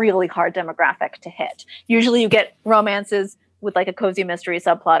 It's a really hard demographic to hit. Usually you get romances with like a cozy mystery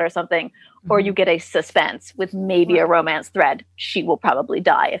subplot or something, or you get a suspense with maybe a romance thread. She will probably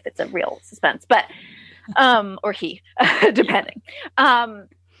die if it's a real suspense, but or he, depending.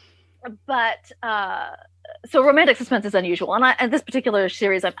 So romantic suspense is unusual. And this particular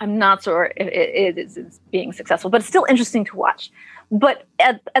series, I'm not sure if it is being successful, but it's still interesting to watch. But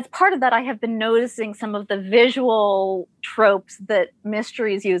as part of that, I have been noticing some of the visual tropes that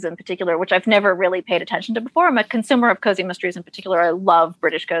mysteries use in particular, which I've never really paid attention to before. I'm a consumer of cozy mysteries in particular. I love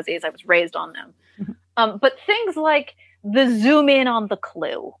British cozies. I was raised on them. But things like the zoom in on the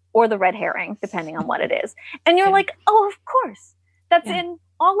clue or the red herring, depending on what it is. And you're like, oh, of course, that's in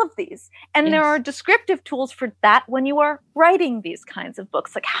all of these. And there are descriptive tools for that when you are writing these kinds of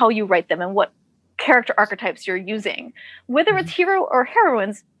books, like how you write them and what character archetypes you're using. Whether it's hero or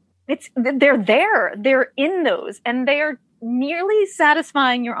heroines, they're there. They're in those. And they are merely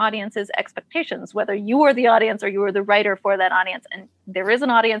satisfying your audience's expectations, whether you are the audience or you are the writer for that audience. And there is an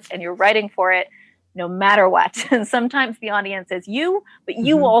audience and you're writing for it no matter what. And sometimes the audience is you, but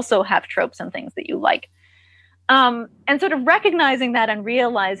you also have tropes and things that you like. And sort of recognizing that and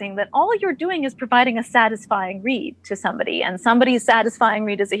realizing that all you're doing is providing a satisfying read to somebody, and somebody's satisfying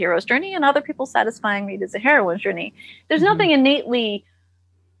read is a hero's journey and other people's satisfying read is a heroine's journey. There's nothing innately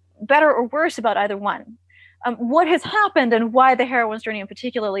better or worse about either one. What has happened and why the heroine's journey in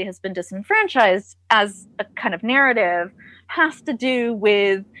particularly has been disenfranchised as a kind of narrative has to do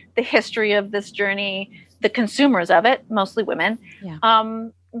with the history of this journey, the consumers of it, mostly women,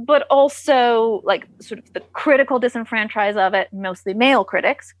 but also like sort of the critical disenfranchise of it, mostly male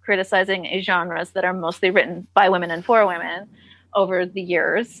critics criticizing genres that are mostly written by women and for women over the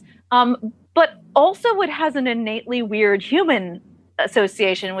years. But also it has an innately weird human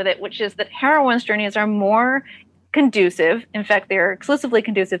association with it, which is that heroines' journeys are more conducive. In fact, they're exclusively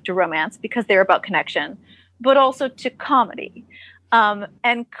conducive to romance because they're about connection, but also to comedy.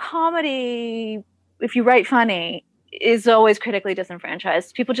 And comedy, if you write funny, is always critically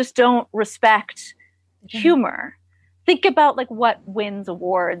disenfranchised. People just don't respect humor. think about like what wins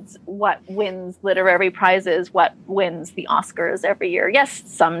awards, what wins literary prizes, what wins the Oscars every year. Yes,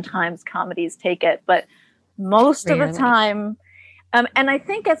 sometimes comedies take it, but most of the time, and I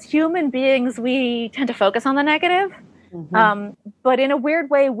think as human beings, we tend to focus on the negative. But in a weird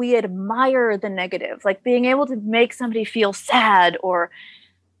way, we admire the negative, like being able to make somebody feel sad or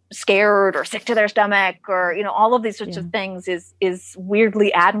scared or sick to their stomach, or, you know, all of these sorts of things is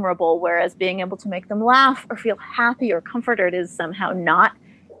weirdly admirable. Whereas being able to make them laugh or feel happy or comforted is somehow not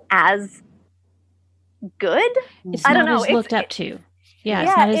as good. It's I not don't know. as looked up to. Yeah,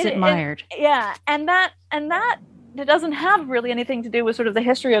 it's not as admired. And that it doesn't have really anything to do with sort of the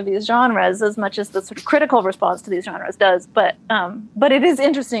history of these genres as much as the sort of critical response to these genres does. But it is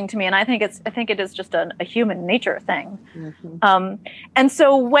interesting to me, and I think it is just a human nature thing. And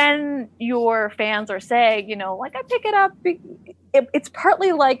so when your fans are saying, you know, like, I pick it up, it's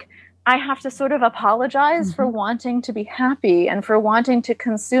partly like I have to sort of apologize for wanting to be happy and for wanting to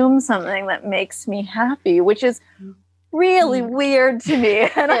consume something that makes me happy, which is really weird to me.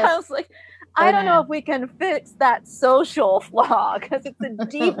 And I was like, I don't know if we can fix that social flaw, because it's a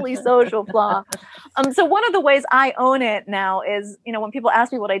deeply social flaw. So one of the ways I own it now is, you know, when people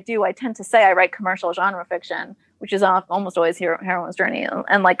ask me what I do, I tend to say I write commercial genre fiction, which is almost always Heroine's Journey.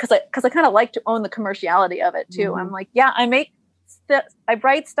 And like, because I kind of like to own the commerciality of it too. I'm like, yeah, I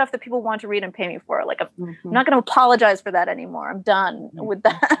write stuff that people want to read and pay me for. Like, I'm not going to apologize for that anymore. I'm done with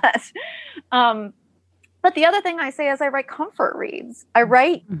that. But the other thing I say is I write comfort reads. I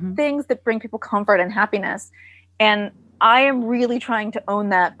write things that bring people comfort and happiness. And I am really trying to own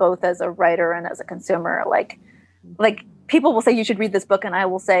that both as a writer and as a consumer. Like people will say, you should read this book. And I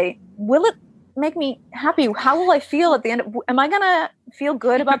will say, will it make me happy? How will I feel at the end? Am I going to feel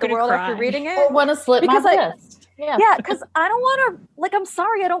good about the world after reading it? Or want to slip my wrist? Yeah, because I don't want to, like, I'm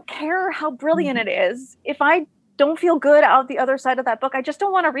sorry, I don't care how brilliant it is. If I don't feel good out the other side of that book, I just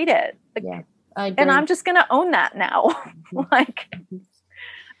don't want to read it. Like, and I'm just going to own that now.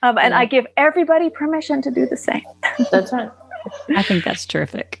 And I give everybody permission to do the same. That's right. I think that's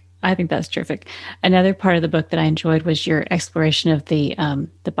terrific. Another part of the book that I enjoyed was your exploration of the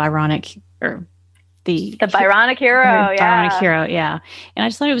Byronic, or the Byronic hero. Byronic hero. Yeah. And I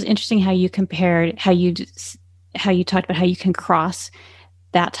just thought it was interesting how you compared, how you talked about how you can cross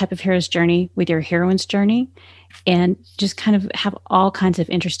that type of hero's journey with your heroine's journey, and just kind of have all kinds of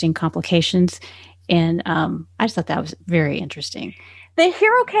interesting complications. And I just thought that was very interesting. The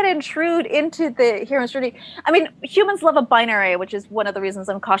hero can intrude into the heroine's journey. I mean, humans love a binary, which is one of the reasons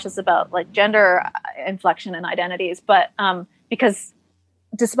I'm cautious about like gender inflection and identities. But because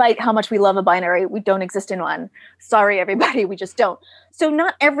despite how much we love a binary, we don't exist in one. Sorry, everybody, we just don't. So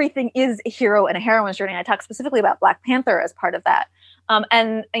not everything is a hero and a heroine's journey. I talk specifically about Black Panther as part of that.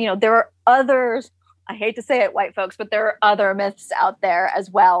 And, you know, there are others, I hate to say it, white folks, but there are other myths out there as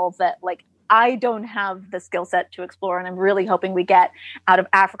well that, like, I don't have the skill set to explore. And I'm really hoping we get out of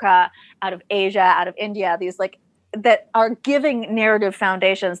Africa, out of Asia, out of India, these like that are giving narrative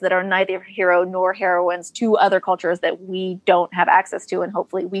foundations that are neither hero nor heroines to other cultures that we don't have access to. And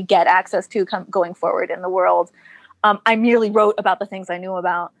hopefully we get access to going forward in the world. I merely wrote about the things I knew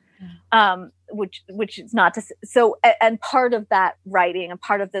about. Which is not to so, and part of that writing and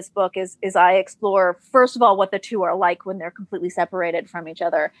part of this book is I explore, first of all, what the two are like when they're completely separated from each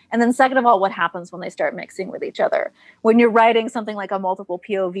other. And then second of all, what happens when they start mixing with each other. When you're writing something like a multiple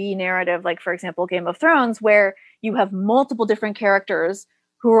POV narrative, like for example, Game of Thrones, where you have multiple different characters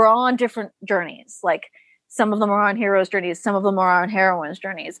who are on different journeys. Like some of them are on heroes' journeys, some of them are on heroines'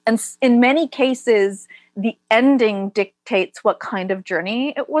 journeys. And in many cases, the ending dictates what kind of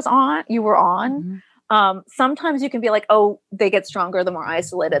journey you were on. Sometimes you can be like, oh, they get stronger the more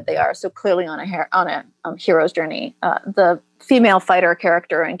isolated they are. So clearly on a hero's journey, the female fighter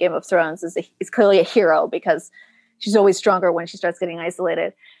character in Game of Thrones is clearly a hero because she's always stronger when she starts getting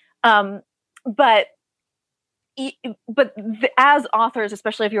isolated. But as authors,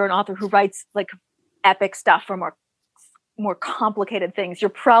 especially if you're an author who writes like epic stuff or more complicated things, you're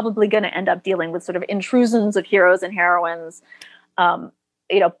probably going to end up dealing with sort of intrusions of heroes and heroines.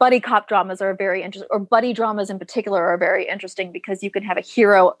 Buddy cop dramas are very interesting, or buddy dramas in particular are very interesting because you can have a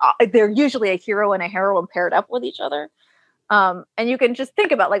hero. They're usually a hero and a heroine paired up with each other. And you can just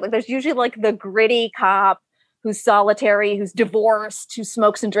think about like there's usually like the gritty cop who's solitary, who's divorced, who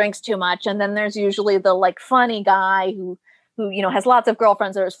smokes and drinks too much. And then there's usually the like funny guy who has lots of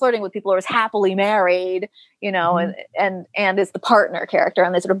girlfriends or is flirting with people or is happily married, and is the partner character,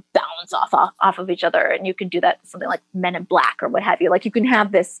 and they sort of bounce off of each other. And you can do that something like Men in Black or what have you. Like you can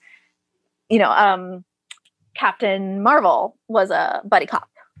have this, Captain Marvel was a buddy cop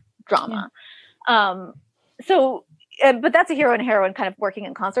drama. So but that's a hero and heroine kind of working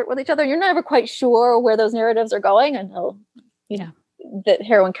in concert with each other. You're never quite sure where those narratives are going until that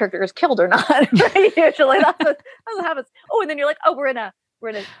heroine character is killed or not. Right? Usually that's what happens. Oh, and then you're like, oh, we're in a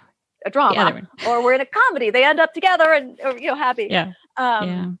drama, or we're in a comedy. They end up together and happy. Yeah.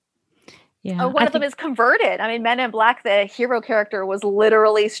 One of them is converted. I mean, Men in Black, the hero character was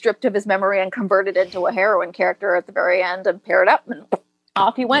literally stripped of his memory and converted into a heroine character at the very end and paired up, and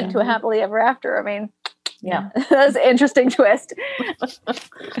off he went to a happily ever after. I mean, that's an interesting twist.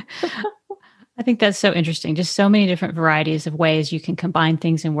 I think that's so interesting. Just so many different varieties of ways you can combine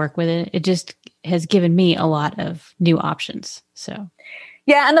things and work with it. It just has given me a lot of new options. So.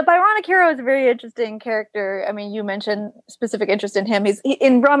 Yeah, and the Byronic hero is a very interesting character. I mean, you mentioned specific interest in him.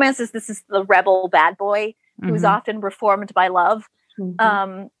 In romances, this is the rebel bad boy who's often reformed by love.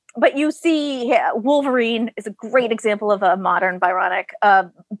 Mm-hmm. But you see Wolverine is a great example of a modern Byronic,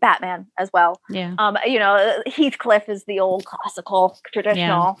 Batman as well. Yeah. Heathcliff is the old classical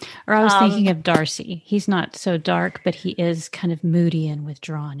traditional. Yeah. Or I was thinking of Darcy. He's not so dark, but he is kind of moody and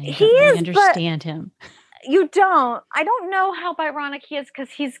withdrawn. And you don't really understand him. I don't know how Byronic he is,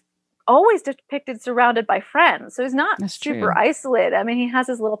 because he's always depicted surrounded by friends. So he's not super isolated. I mean, he has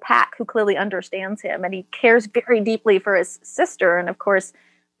his little pack who clearly understands him, and he cares very deeply for his sister. And of course,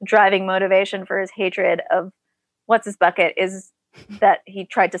 driving motivation for his hatred of what's his bucket is that he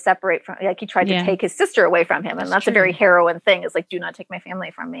tried to separate from, he tried to take his sister away from him. And that's a very heroine thing, is like, do not take my family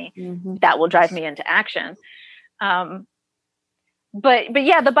from me. Mm-hmm. That will drive me into action. But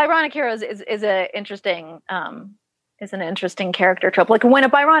yeah, the Byronic hero is an interesting character trope. Like when a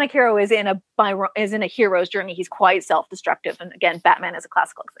Byronic hero is in a hero's journey, he's quite self-destructive. And again, Batman is a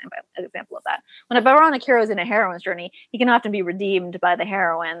classical example of that. When a Byronic hero is in a heroine's journey, he can often be redeemed by the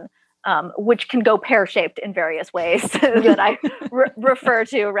heroine, which can go pear-shaped in various ways that I refer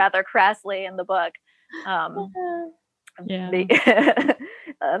to rather crassly in the book.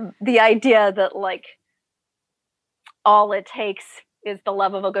 The idea that like all it takes is the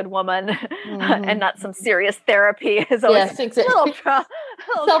love of a good woman and not some serious therapy is always a little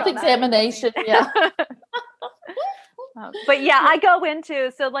self-examination. Yeah. But yeah, I go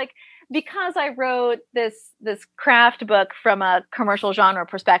into, so like, because I wrote this craft book from a commercial genre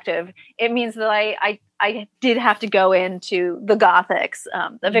perspective, it means that I did have to go into the Gothics.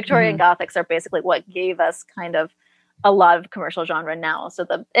 The Victorian Gothics are basically what gave us kind of a lot of commercial genre now. So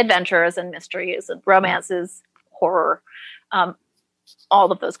the adventures and mysteries and romances, horror,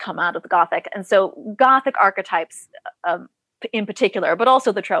 all of those come out of the Gothic. And so Gothic archetypes in particular, but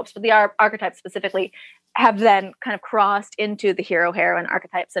also the tropes, but the archetypes specifically, have then kind of crossed into the hero-heroine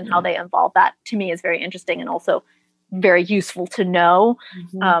archetypes, and how they involve that, to me, is very interesting and also very useful to know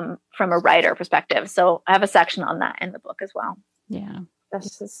from a writer perspective. So I have a section on that in the book as well. Yeah.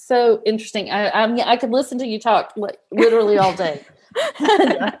 That's just so interesting. I could listen to you talk literally all day.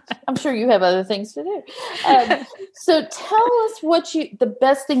 I'm sure you have other things to do. So tell us the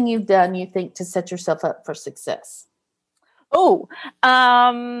best thing you've done, you think, to set yourself up for success. Oh,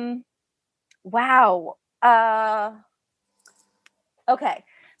 wow. Okay.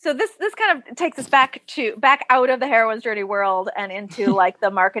 So this kind of takes us back out of the heroine's journey world and into like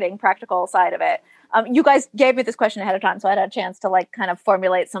the marketing practical side of it. You guys gave me this question ahead of time, so I had a chance to like kind of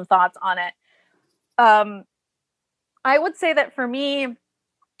formulate some thoughts on it. I would say that for me,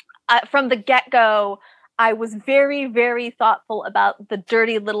 from the get-go, I was very, very thoughtful about the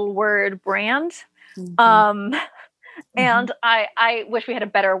dirty little word brand. And I wish we had a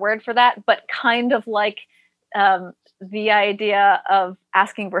better word for that, but kind of like the idea of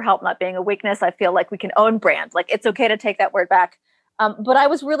asking for help not being a weakness. I feel like we can own brand. Like it's okay to take that word back. But I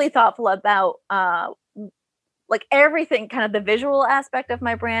was really thoughtful about like everything, kind of the visual aspect of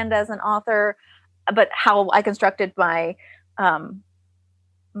my brand as an author, but how I constructed my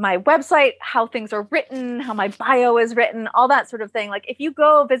my website, how things are written, how my bio is written, all that sort of thing. Like if you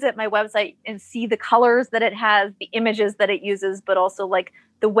go visit my website and see the colors that it has, the images that it uses, but also like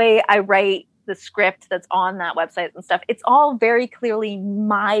the way I write the script that's on that website and stuff, it's all very clearly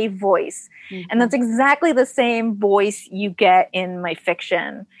my voice. And that's exactly the same voice you get in my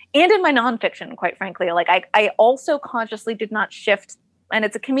fiction and in my nonfiction, quite frankly. Like I also consciously did not shift, and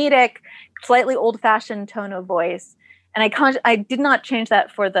it's a comedic, slightly old-fashioned tone of voice. And I did not change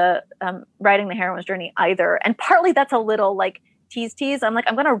that for the writing the heroine's journey either. And partly that's a little like tease. I'm like,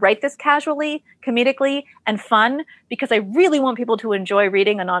 I'm going to write this casually, comedically, and fun because I really want people to enjoy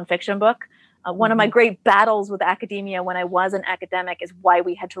reading a nonfiction book. One of my great battles with academia when I was an academic is why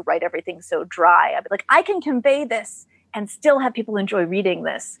we had to write everything so dry. I'd be like, I can convey this and still have people enjoy reading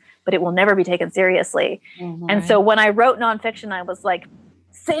this, but it will never be taken seriously. And so when I wrote nonfiction, I was like,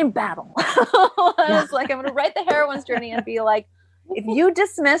 same battle. I was like, I'm going to write the heroine's journey and be like, if you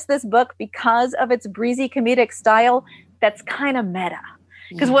dismiss this book because of its breezy comedic style, that's kind of meta.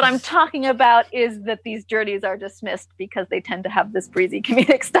 Because what I'm talking about is that these journeys are dismissed because they tend to have this breezy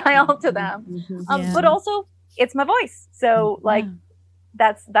comedic style to them. But also, it's my voice. So like,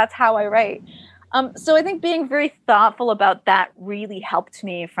 that's how I write. So I think being very thoughtful about that really helped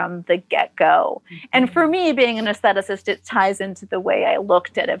me from the get-go. And for me, being an aestheticist, it ties into the way I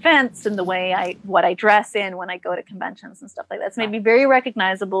looked at events and the way what I dress in when I go to conventions and stuff like that. It's made me very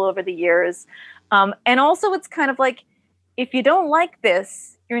recognizable over the years. And also it's kind of like, if you don't like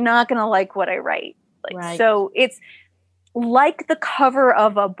this, you're not going to like what I write. So it's like the cover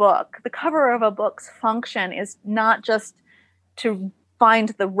of a book. The cover of a book's function is not just to find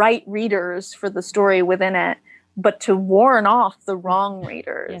the right readers for the story within it, but to warn off the wrong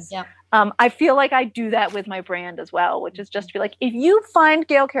readers. I feel like I do that with my brand as well, which is just to be like, if you find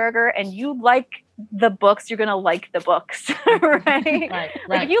Gail Carriger and you like the books, you're going to like the books, right?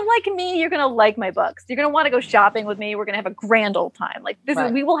 Like if you like me, you're going to like my books. You're going to want to go shopping with me. We're going to have a grand old time. Like this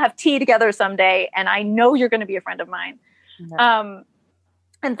is, we will have tea together someday. And I know you're going to be a friend of mine. And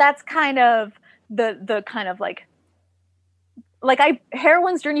that's kind of the kind of like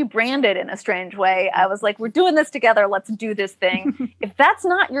Heroine's Journey branded in a strange way. I was like, we're doing this together. Let's do this thing. If that's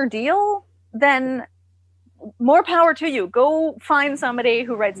not your deal, then more power to you. Go find somebody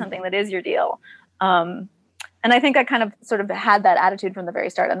who writes something that is your deal. And I think I kind of sort of had that attitude from the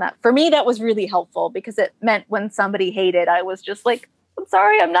very start. And that for me, that was really helpful because it meant when somebody hated, I was just like, I'm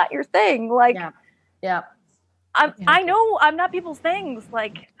sorry, I'm not your thing. Like, I know I'm not people's things.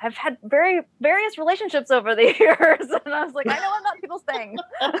 Like I've had various relationships over the years. And I was like, I know I'm not people's thing.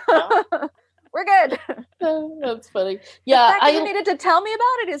 We're good. That's funny. The fact that you needed to tell me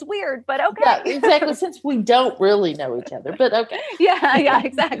about it is weird, but okay. Yeah, exactly. Since we don't really know each other, but okay. Yeah,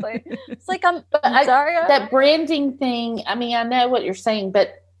 exactly. It's like, I'm sorry. That branding thing, I mean, I know what you're saying,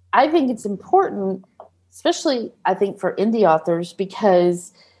 but I think it's important, especially I think for indie authors,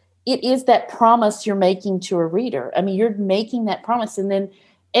 because it is that promise you're making to a reader. I mean, you're making that promise and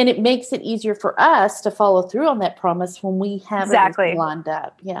it makes it easier for us to follow through on that promise when we have it lined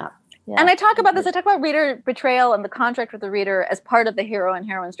up. Yeah. And I talk about this. I talk about reader betrayal and the contract with the reader as part of the hero and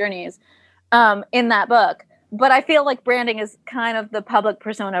heroine's journeys in that book. But I feel like branding is kind of the public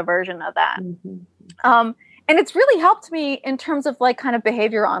persona version of that. And it's really helped me in terms of like kind of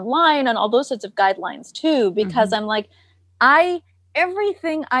behavior online and all those sorts of guidelines too, because I'm like,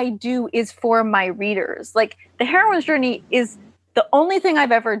 everything I do is for my readers. Like the heroine's journey is the only thing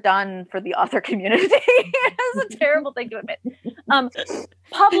I've ever done for the author community. It's a terrible thing to admit.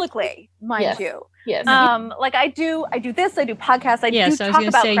 Publicly, mind you. Yes. Like I do this, I do podcasts, I do so I was talk going to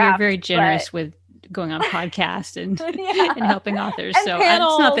about say craft, you're very generous with going on podcasts and and helping authors. And so it's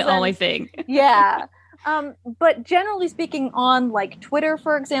not the only thing. But generally speaking on like Twitter,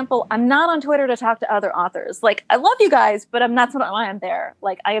 for example, I'm not on Twitter to talk to other authors. Like I love you guys, but that's not why I'm there.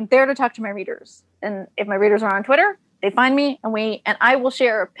 Like I am there to talk to my readers. And if my readers are on Twitter, they find me and I will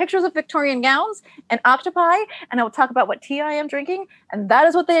share pictures of Victorian gowns and octopi, and I will talk about what tea I am drinking. And that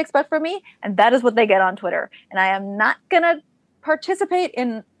is what they expect from me. And that is what they get on Twitter. And I am not going to participate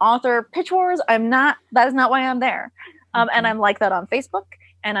in author pitch wars. That is not why I'm there. And I'm like that on Facebook.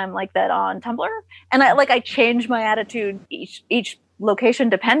 And I'm like that on Tumblr. And I change my attitude each location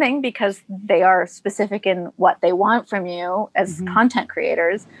depending because they are specific in what they want from you as content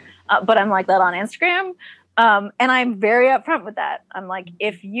creators. But I'm like that on Instagram. And I'm very upfront with that. I'm like,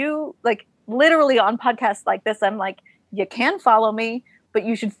 if you like literally on podcasts like this, I'm like, you can follow me, but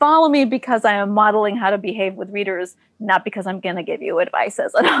you should follow me because I am modeling how to behave with readers, not because I'm going to give you advice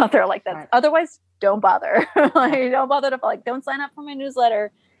as an author like that. Right. Otherwise, don't bother. Don't bother to don't sign up for my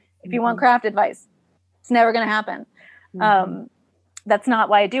newsletter if you want craft advice. It's never going to happen. That's not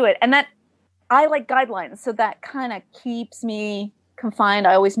why I do it. And that I like guidelines. So that kind of keeps me confined.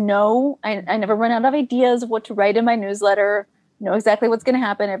 I always know I never run out of ideas of what to write in my newsletter, know exactly what's going to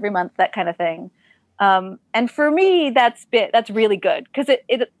happen every month, that kind of thing. And for me, that's really good because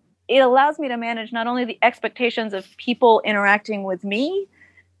it allows me to manage not only the expectations of people interacting with me,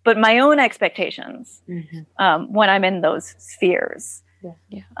 but my own expectations when I'm in those spheres.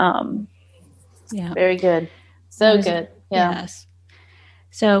 Very good. So good. Yeah. Yes.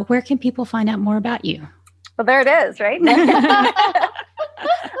 So where can people find out more about you? Well, there it is, right? My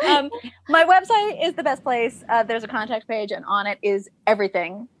website is the best place. There's a contact page, and on it is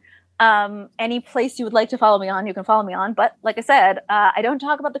everything. Any place you would like to follow me on, you can follow me on. But like I said, I don't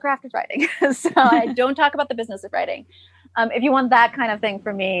talk about the craft of writing. So I don't talk about the business of writing. If you want that kind of thing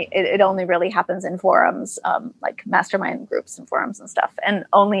from me, it only really happens in forums, like mastermind groups and forums and stuff, and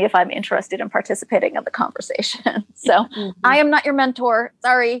only if I'm interested in participating in the conversation. So I am not your mentor.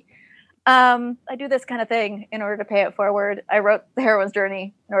 Sorry. I do this kind of thing in order to pay it forward. I wrote The Heroine's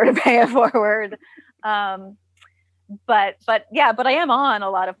Journey in order to pay it forward. But I am on a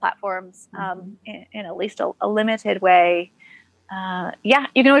lot of platforms in at least a limited way. You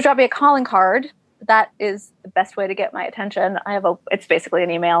can always drop me a calling card. That is the best way to get my attention. It's basically an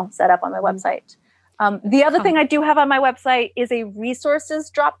email set up on my website. The other thing I do have on my website is a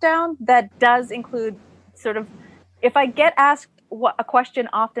resources dropdown that does include sort of, if I get asked a question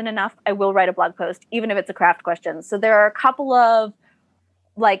often enough, I will write a blog post, even if it's a craft question. So there are a couple of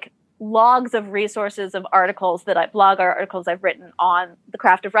like logs of resources of articles articles I've written on the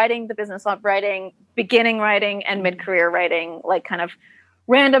craft of writing, the business of writing, beginning writing, and mid-career writing, like kind of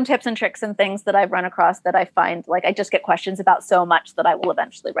random tips and tricks and things that I've run across that I find like I just get questions about so much that I will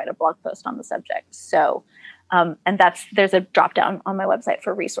eventually write a blog post on the subject. So, there's a drop down on my website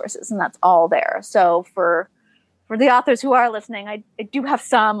for resources, and that's all there. So for the authors who are listening, I do have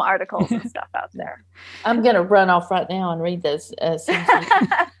some articles and stuff out there. I'm going to run off right now and read those. I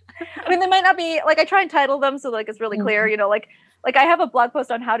mean, they might not be like, I try and title them so like it's really clear, like I have a blog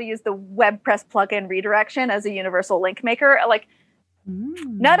post on how to use the WordPress plugin redirection as a universal link maker. Like,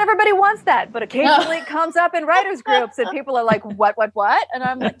 not everybody wants that, but occasionally it comes up in writers groups and people are like, what? And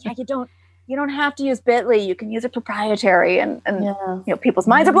I'm like, yeah, you don't have to use Bitly. You can use it proprietary and people's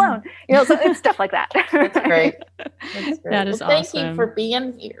minds are blown, so it's stuff like that. That's great. That is awesome. Thank you for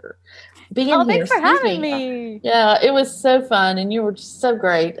being here. Thanks for having me. Yeah, it was so fun. And you were just so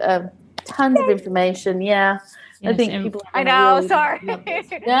great. Tons of information. Yeah. Yes, I think people. I know. Really sorry.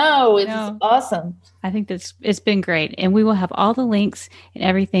 No, it's awesome. I think it's been great. And we will have all the links and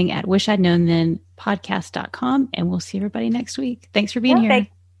everything at wishidknownthenpodcast.com. And we'll see everybody next week. Thanks for being here.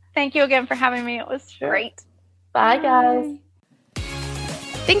 Thank you again for having me. It was great. Bye, guys.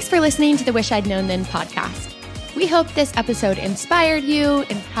 Thanks for listening to the Wish I'd Known Then podcast. We hope this episode inspired you,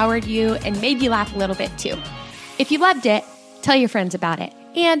 empowered you, and made you laugh a little bit too. If you loved it, tell your friends about it.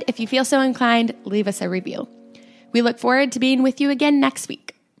 And if you feel so inclined, leave us a review. We look forward to being with you again next week.